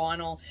 on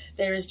vinyl.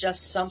 There is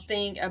just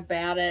something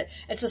about it.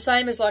 It's the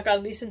same as like, I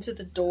listen to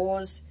the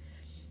Doors,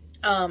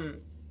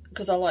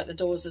 because I like the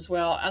Doors as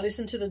well. I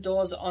listen to the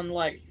Doors on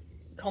like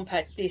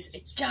compact disc.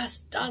 It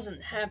just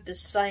doesn't have the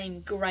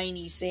same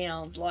grainy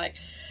sound. Like,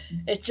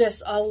 it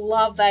just, I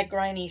love that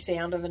grainy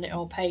sound of an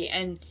LP.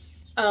 And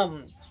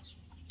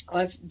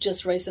I've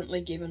just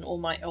recently given all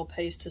my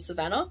LPs to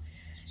Savannah,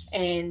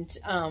 and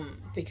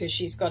because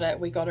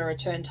we got her a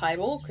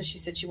turntable, because she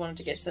said she wanted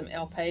to get some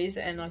LPs,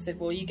 and I said,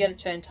 well, you get a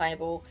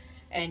turntable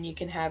and you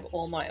can have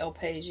all my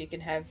LPs. You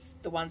can have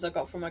the ones I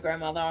got from my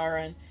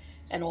grandmother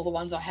and all the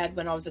ones I had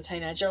when I was a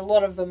teenager. A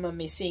lot of them are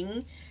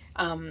missing.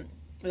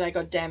 They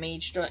got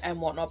damaged and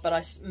whatnot, but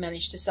I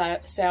managed to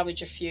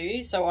salvage a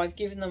few, so I've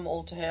given them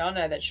all to her. I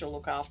know that she'll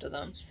look after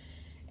them.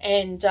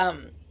 And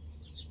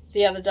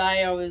the other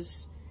day I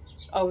was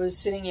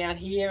sitting out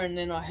here, and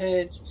then I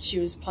heard she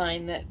was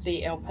playing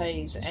the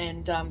LPs,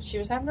 and she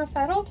was having a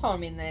fat old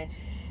time in there,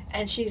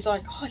 and she's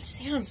like, oh, it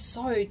sounds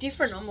so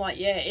different. I'm like,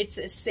 yeah, it's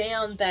a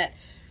sound that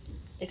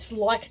it's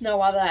like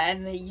no other,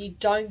 and you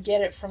don't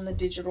get it from the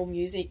digital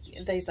music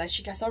these days.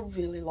 She goes, I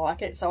really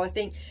like it. So I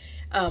think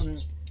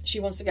she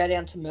wants to go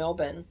down to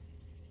Melbourne,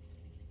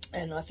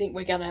 and I think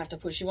we're going to have to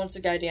push. She wants to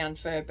go down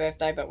for her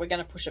birthday, but we're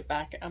going to push it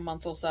back a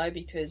month or so,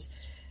 because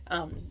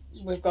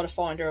we've got to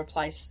find her a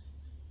place.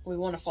 We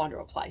want to find her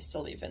a place to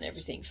live and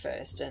everything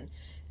first,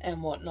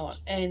 and whatnot.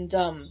 And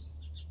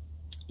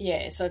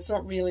yeah, so it's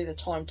not really the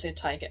time to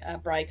take a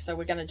break. So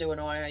we're going to do an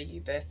IOU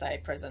birthday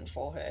present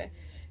for her,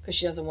 because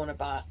she doesn't want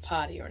a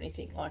party or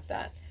anything like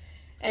that.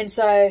 And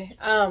so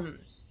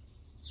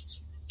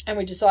and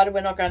we decided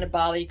we're not going to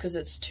Bali because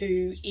it's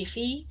too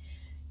iffy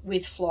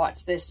with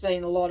flights. There's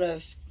been a lot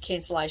of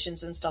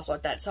cancellations and stuff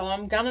like that. So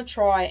I'm going to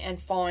try and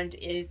find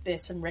if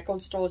there's some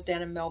record stores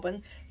down in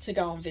Melbourne to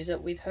go and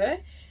visit with her,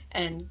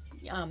 and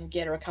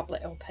get her a couple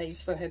of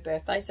LPs for her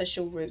birthday, so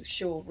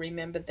she'll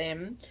remember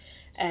them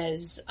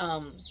as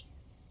her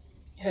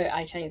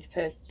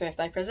 18th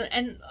birthday present.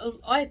 And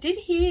I did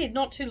hear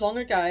not too long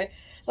ago,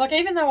 like,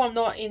 even though I'm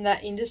not in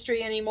that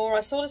industry anymore,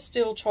 I sort of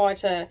still try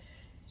to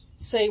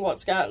see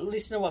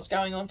listen to what's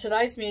going on.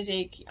 Today's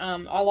music,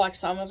 I like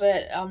some of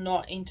it. I'm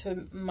not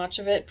into much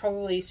of it,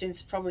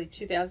 since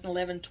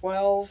 2011,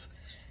 12,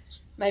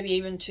 maybe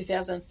even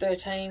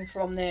 2013.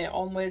 From there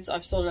onwards,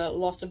 I've sort of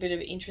lost a bit of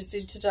interest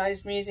in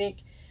today's music.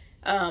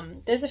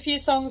 There's a few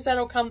songs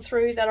that'll come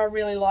through that I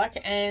really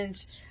like,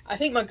 and I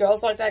think my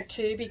girls like that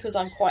too, because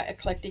I'm quite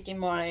eclectic in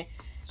my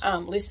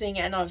listening,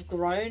 and I've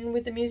grown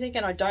with the music,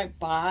 and I don't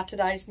bar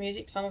today's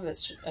music. Some of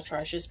it's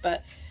atrocious,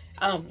 but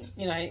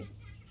you know,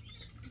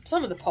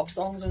 some of the pop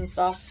songs and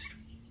stuff,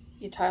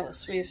 your Taylor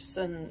Swifts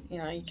and, you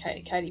know,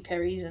 Katy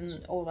Perry's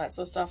and all that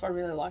sort of stuff, I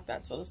really like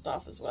that sort of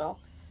stuff as well.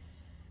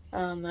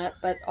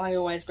 But I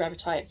always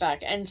gravitate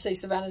back. And see,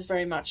 Savannah's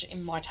very much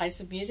in my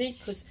taste of music,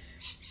 because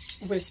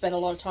we've spent a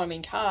lot of time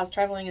in cars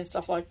travelling and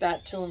stuff like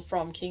that to and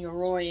from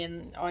Kingaroy,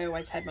 and I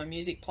always had my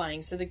music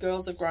playing. So the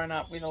girls have grown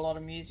up with a lot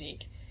of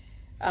music.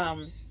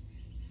 And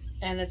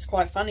it's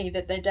quite funny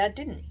that their dad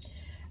didn't.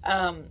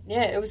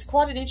 yeah, it was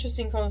quite an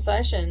interesting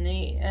conversation.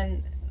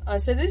 And I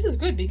said, this is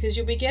good because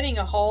you'll be getting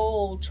a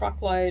whole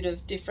truckload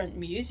of different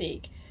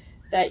music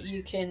that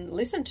you can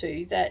listen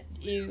to that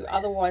you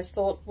otherwise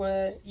thought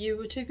you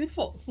were too good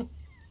for.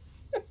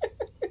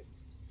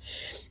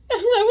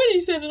 And when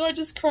he said it, I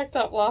just cracked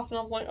up laughing.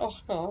 I'm like, oh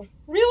God,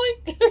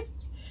 really?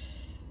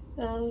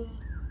 But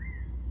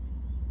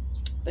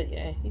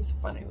yeah, he's a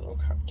funny little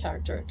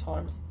character at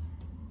times.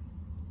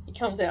 He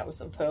comes out with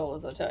some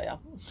pearls, I tell you.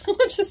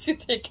 I just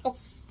sit there going,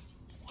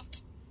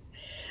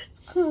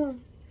 what?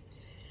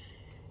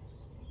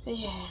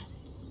 Yeah,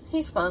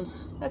 he's fun.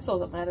 That's all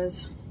that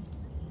matters.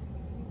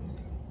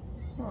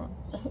 Oh,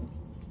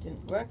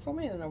 didn't work for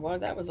me. I don't know why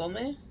that was on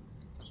there.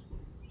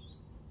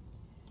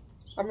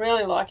 I'm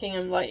really liking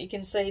them. Like, you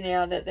can see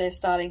now that they're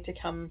starting to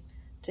come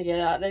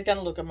together. They're going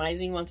to look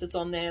amazing once it's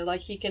on there.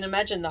 Like, you can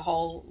imagine the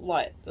whole,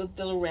 like, the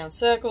little round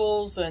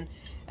circles and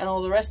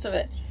all the rest of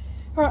it.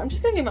 All right, I'm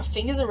just going to give my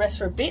fingers a rest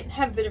for a bit and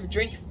have a bit of a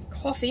drink of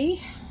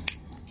coffee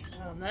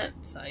on that.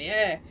 So,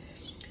 yeah.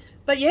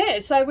 But, yeah,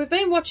 so we've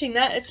been watching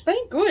that. It's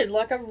been good.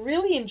 Like, I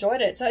really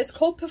enjoyed it. So, it's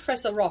called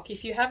Professor Rock.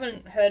 If you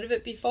haven't heard of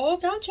it before,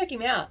 go and check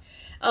him out.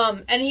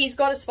 And he's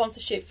got a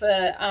sponsorship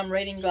for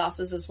reading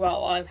glasses as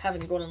well. I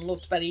haven't gone and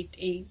looked, but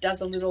he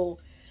does a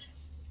little,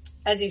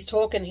 as he's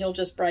talking, he'll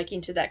just break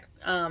into that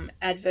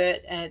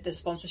advert and the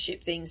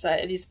sponsorship thing. So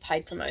it is a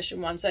paid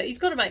promotion one. So he's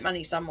got to make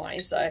money some way.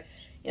 So,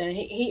 you know,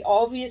 he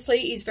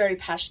obviously is very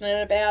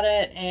passionate about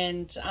it.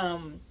 And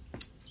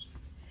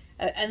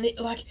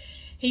like,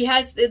 he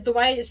has, the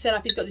way it's set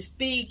up, he's got this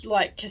big,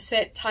 like,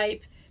 cassette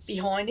tape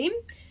behind him.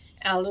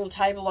 Our little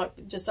table,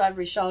 like, just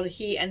over his shoulder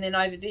here, and then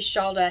over this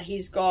shoulder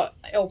he's got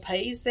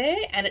LPs there,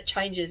 and it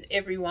changes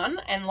every one.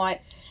 And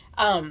like,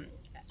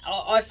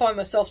 I find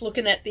myself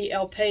looking at the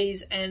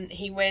LPs, and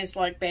he wears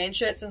like band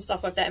shirts and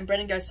stuff like that, and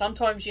Brennan goes,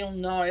 sometimes you'll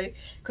know,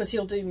 because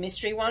he'll do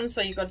mystery ones,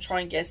 so you've got to try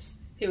and guess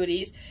who it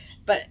is.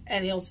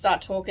 And he'll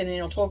start talking and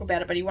he'll talk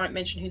about it, but he won't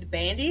mention who the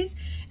band is.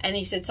 And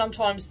he said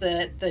sometimes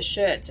the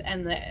shirts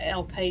and the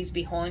LPs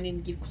behind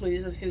him give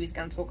clues of who he's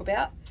going to talk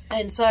about.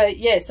 And so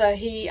yeah, so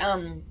he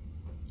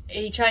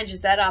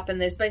changes that up,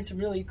 and there's been some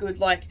really good,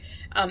 like,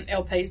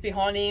 LPs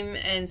behind him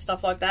and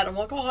stuff like that. I'm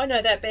like, oh, I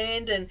know that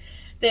band. And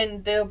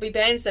then there'll be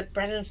bands that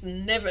Brennan's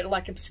never,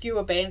 like,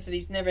 obscure bands that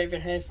he's never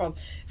even heard from.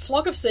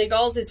 Flock of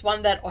Seagulls is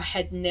one that I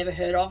had never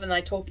heard of, and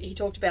he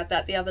talked about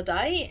that the other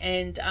day,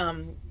 and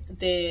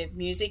their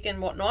music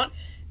and whatnot.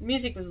 The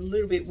music was a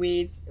little bit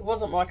weird. It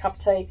wasn't my cup of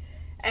tea.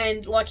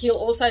 And, like, he'll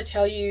also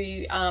tell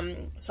you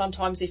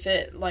sometimes if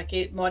it, like,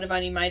 it might have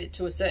only made it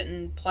to a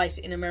certain place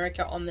in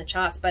America on the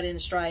charts, but in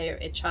Australia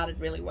it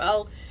charted really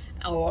well,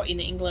 or in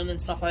England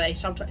and stuff like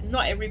that. Sometimes,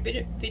 not every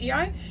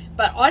video,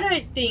 but I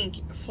don't think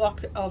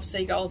Flock of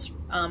Seagulls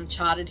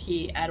charted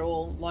here at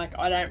all. Like,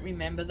 I don't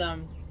remember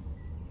them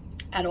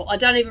at all. I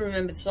don't even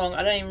remember the song.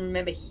 I don't even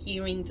remember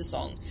hearing the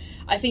song.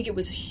 I think it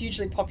was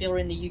hugely popular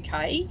in the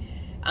UK,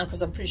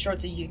 because I'm pretty sure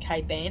it's a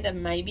UK band,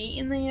 and maybe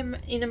in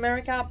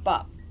America,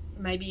 but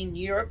maybe in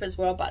Europe as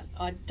well, but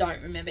I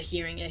don't remember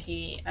hearing it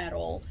here at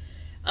all.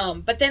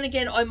 But then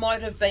again, I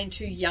might have been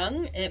too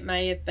young. It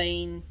may have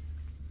been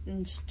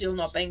still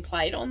not being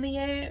played on the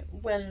air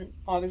when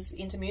I was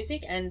into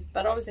music,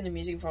 but I was into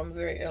music from a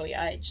very early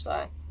age.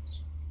 So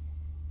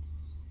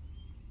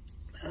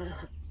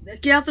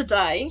the other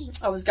day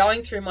I was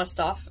going through my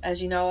stuff.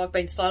 As you know, I've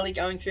been slowly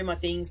going through my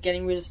things,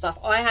 getting rid of stuff.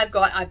 I have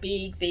got a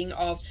big thing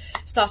of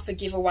stuff for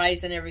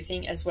giveaways and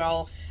everything as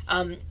well.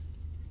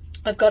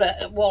 I've got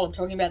while I'm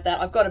talking about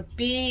that, I've got a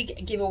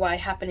big giveaway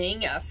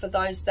happening for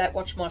those that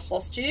watch my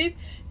floss tube.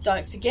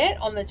 Don't forget,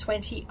 on the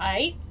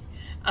 28th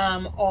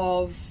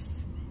of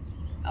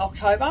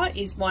October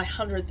is my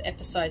 100th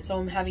episode, so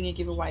I'm having a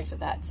giveaway for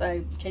that.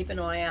 So keep an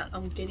eye out.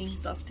 I'm getting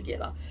stuff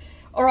together.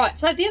 All right,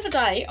 so the other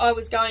day I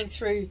was going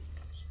through,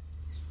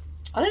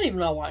 I don't even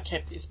know why I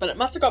kept this, but it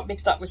must have got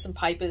mixed up with some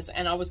papers,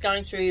 and I was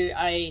going through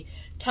a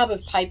tub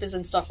of papers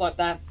and stuff like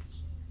that,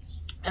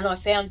 and I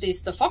found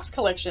this, the Fox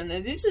collection.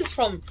 And this is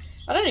from,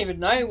 I don't even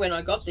know when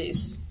I got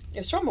this. It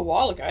was from a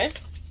while ago,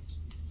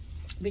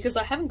 because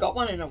I haven't got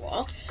one in a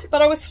while.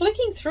 But I was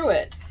flicking through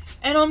it,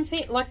 and I'm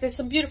thinking, like, there's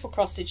some beautiful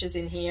cross stitches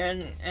in here,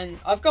 and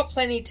I've got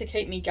plenty to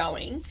keep me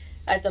going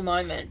at the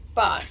moment.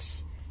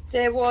 But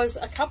there was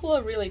a couple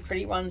of really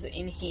pretty ones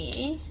in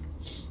here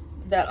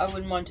that I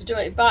wouldn't mind to do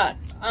it. But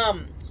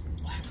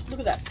look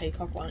at that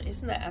peacock one.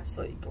 Isn't that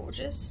absolutely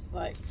gorgeous?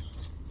 Like,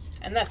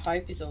 and that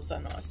hope is also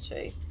nice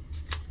too.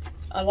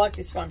 I like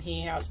this one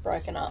here, how it's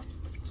broken up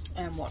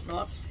and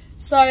whatnot.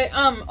 So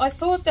I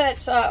thought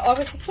that I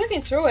was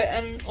flipping through it,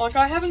 and like,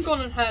 I haven't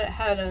gone and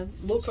had a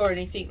look or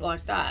anything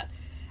like that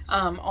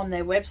on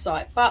their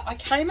website, but I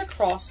came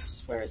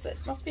across, where is it?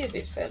 Must be a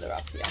bit further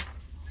up here.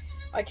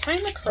 I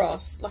came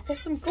across, like, there's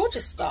some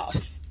gorgeous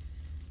stuff.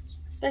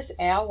 This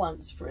owl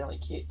one's really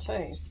cute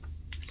too.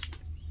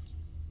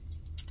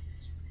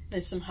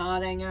 There's some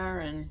hardanger,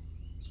 and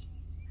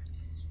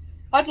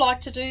I'd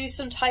like to do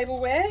some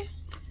tableware.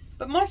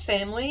 But my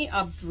family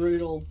are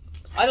brutal.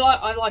 I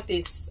like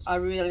this. I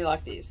really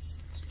like this.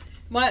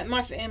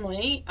 My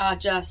family are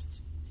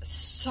just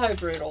so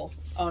brutal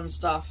on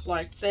stuff.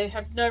 Like, they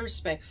have no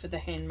respect for the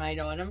handmade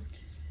item.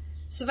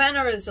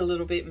 Savannah is a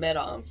little bit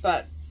better,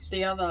 but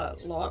the other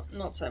lot,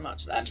 not so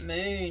much. That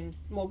moon.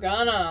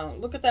 Morgana,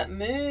 look at that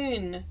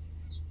moon.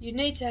 You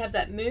need to have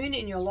that moon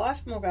in your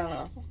life,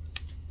 Morgana.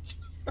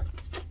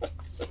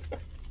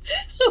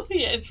 Oh,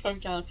 yeah, it's from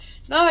Karen.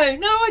 No,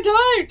 I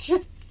don't.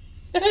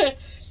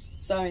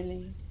 Sorry,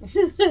 Lee.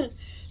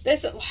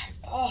 There's a,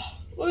 oh,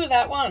 look at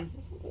that one.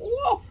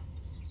 Whoa,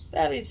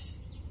 that is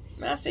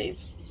massive.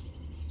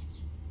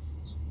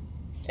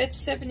 It's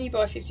 70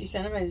 by 50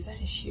 centimeters.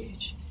 That is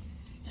huge.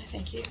 No,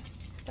 thank you.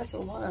 That's a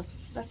lot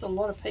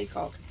of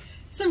peacock.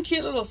 Some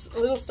cute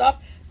little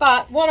stuff.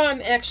 But what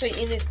I'm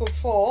actually in this book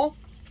for,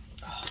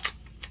 oh,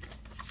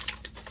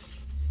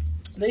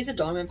 these are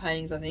diamond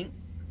paintings, I think.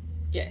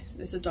 Yeah,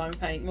 there's a diamond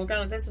painting.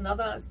 Morgana, there's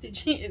another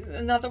stitching,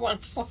 another one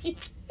for you.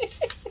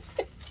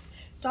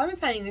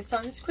 Diamond painting this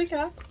time. It's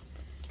quicker.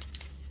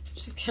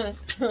 She's gonna.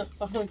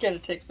 I'm gonna get a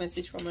text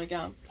message from her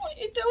going, "What are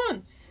you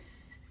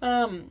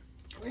doing?"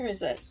 Where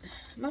is it?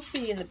 Must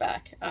be in the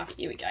back. Ah,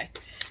 here we go.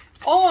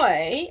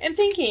 I am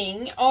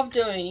thinking of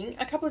doing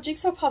a couple of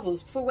jigsaw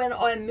puzzles for when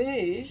I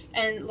move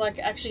and like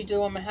actually do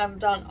them and have them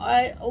done.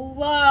 I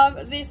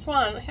love this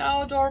one.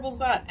 How adorable is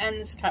that? And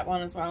this cat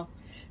one as well.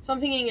 So I'm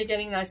thinking of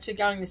getting those two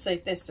going to see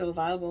if they're still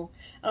available.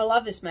 And I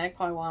love this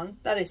magpie one.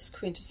 That is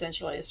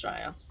quintessentially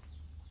Australia.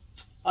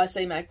 I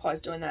see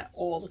magpies doing that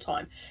all the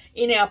time.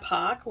 In our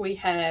park, we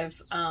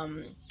have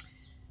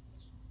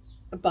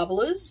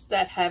bubblers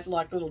that have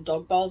like little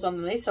dog bowls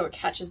underneath, so it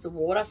catches the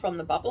water from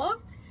the bubbler.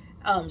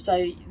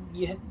 So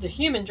the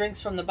human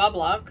drinks from the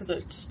bubbler because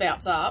it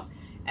spouts up,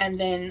 and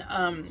then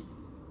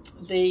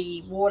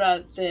the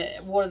water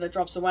that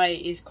drops away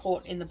is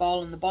caught in the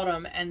bowl in the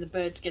bottom, and the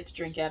birds get to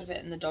drink out of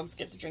it and the dogs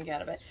get to drink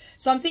out of it.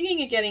 So I'm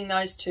thinking of getting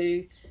those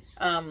two.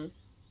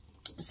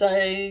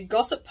 So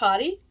Gossip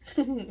Party,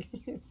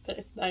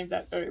 they named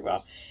that very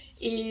well,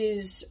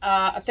 is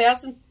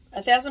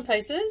 1,000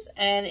 pieces,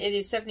 and it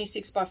is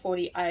 76 by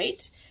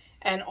 48,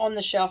 and on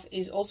the shelf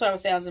is also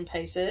 1,000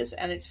 pieces,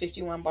 and it's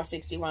 51 by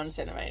 61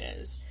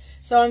 centimeters.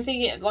 So I'm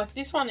thinking like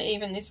this one,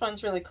 even this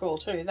one's really cool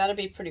too. That'd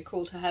be pretty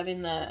cool to have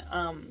in the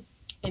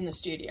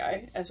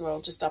studio as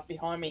well, just up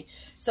behind me.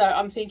 So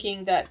I'm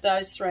thinking that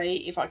those three,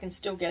 if I can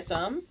still get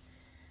them,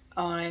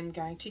 I'm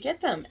going to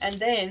get them. And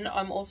then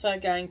I'm also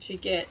going to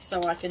get,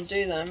 so I can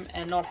do them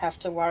and not have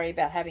to worry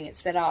about having it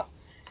set up.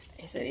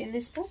 Is it in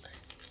this book?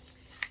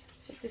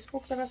 Is it this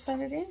book that I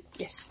sent it in?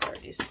 Yes, there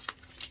it is.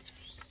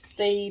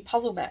 The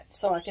puzzle mat,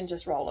 so I can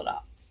just roll it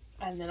up.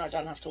 And then I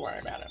don't have to worry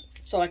about it.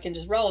 So I can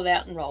just roll it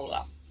out and roll it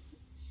up.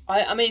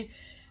 I mean,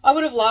 I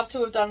would have loved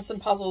to have done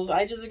some puzzles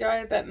ages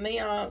ago, but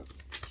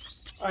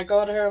I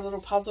got her a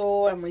little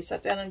puzzle and we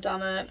sat down and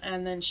done it,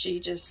 and then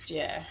she just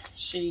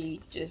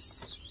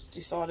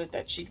decided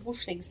that she'd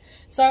whoosh things.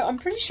 So I'm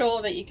pretty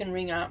sure that you can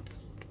ring up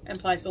and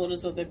place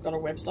orders, or they've got a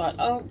website.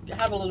 I'll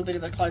have a little bit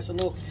of a closer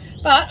look,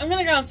 but I'm going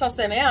to go and suss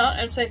them out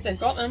and see if they've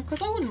got them,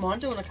 because I wouldn't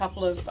mind doing a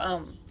couple of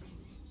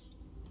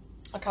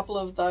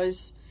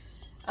those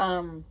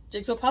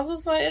jigsaw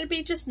puzzles. So it'd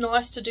be just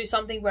nice to do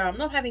something where I'm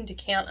not having to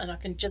count and I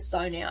can just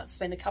zone out,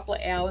 spend a couple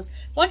of hours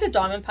like a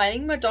diamond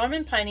painting. My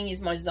diamond painting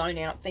is my zone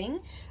out thing.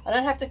 I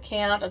don't have to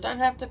count, I don't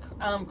have to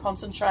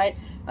concentrate,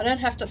 I don't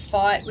have to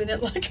fight with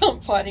it like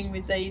I'm fighting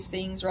with these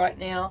things right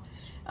now.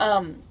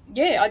 I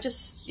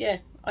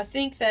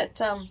think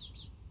that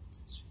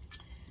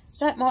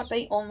that might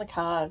be on the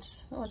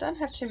cards. I don't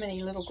have too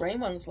many little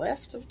green ones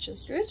left, which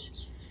is good.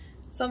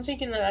 So I'm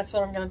thinking that that's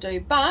what I'm going to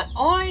do. But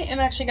I am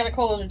actually going to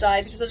call it a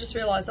day, because I just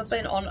realised I've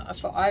been on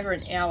for over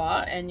an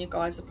hour and you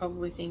guys are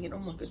probably thinking, oh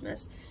my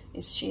goodness,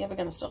 is she ever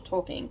going to stop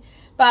talking?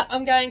 But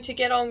I'm going to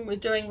get on with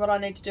doing what I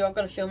need to do. I've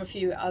got to film a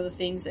few other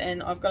things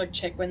and I've got to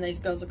check when these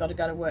girls have got to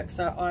go to work.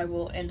 So I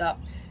will end up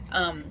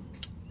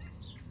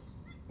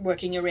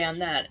working around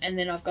that. And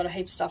then I've got a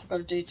heap of stuff I've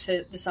got to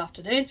do this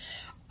afternoon.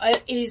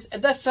 It is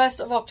the 1st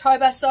of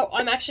October, so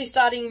I'm actually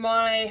starting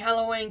my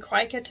Halloween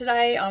Quaker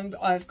today. I've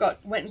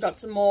went and got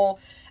some more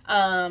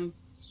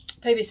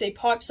PVC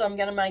pipes, so I'm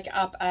going to make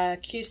up a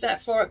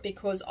Q-snap for it,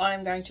 because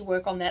I'm going to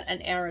work on that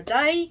an hour a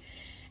day.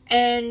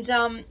 And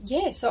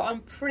yeah, so I'm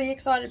pretty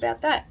excited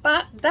about that.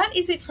 But that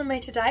is it from me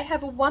today.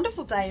 Have a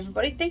wonderful day,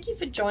 everybody. Thank you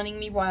for joining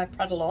me while I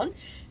prattle on.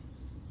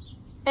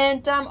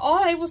 And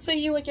I will see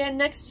you again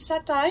next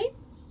Saturday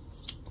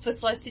for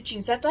Slow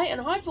Stitching Saturday,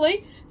 and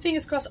hopefully,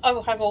 fingers crossed, I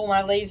will have all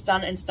my leaves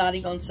done and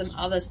starting on some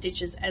other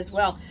stitches as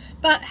well.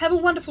 But have a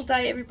wonderful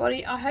day,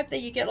 everybody. I hope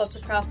that you get lots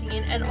of crafting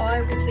in, and I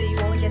will see you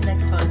all again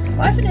next time.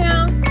 Bye for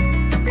now.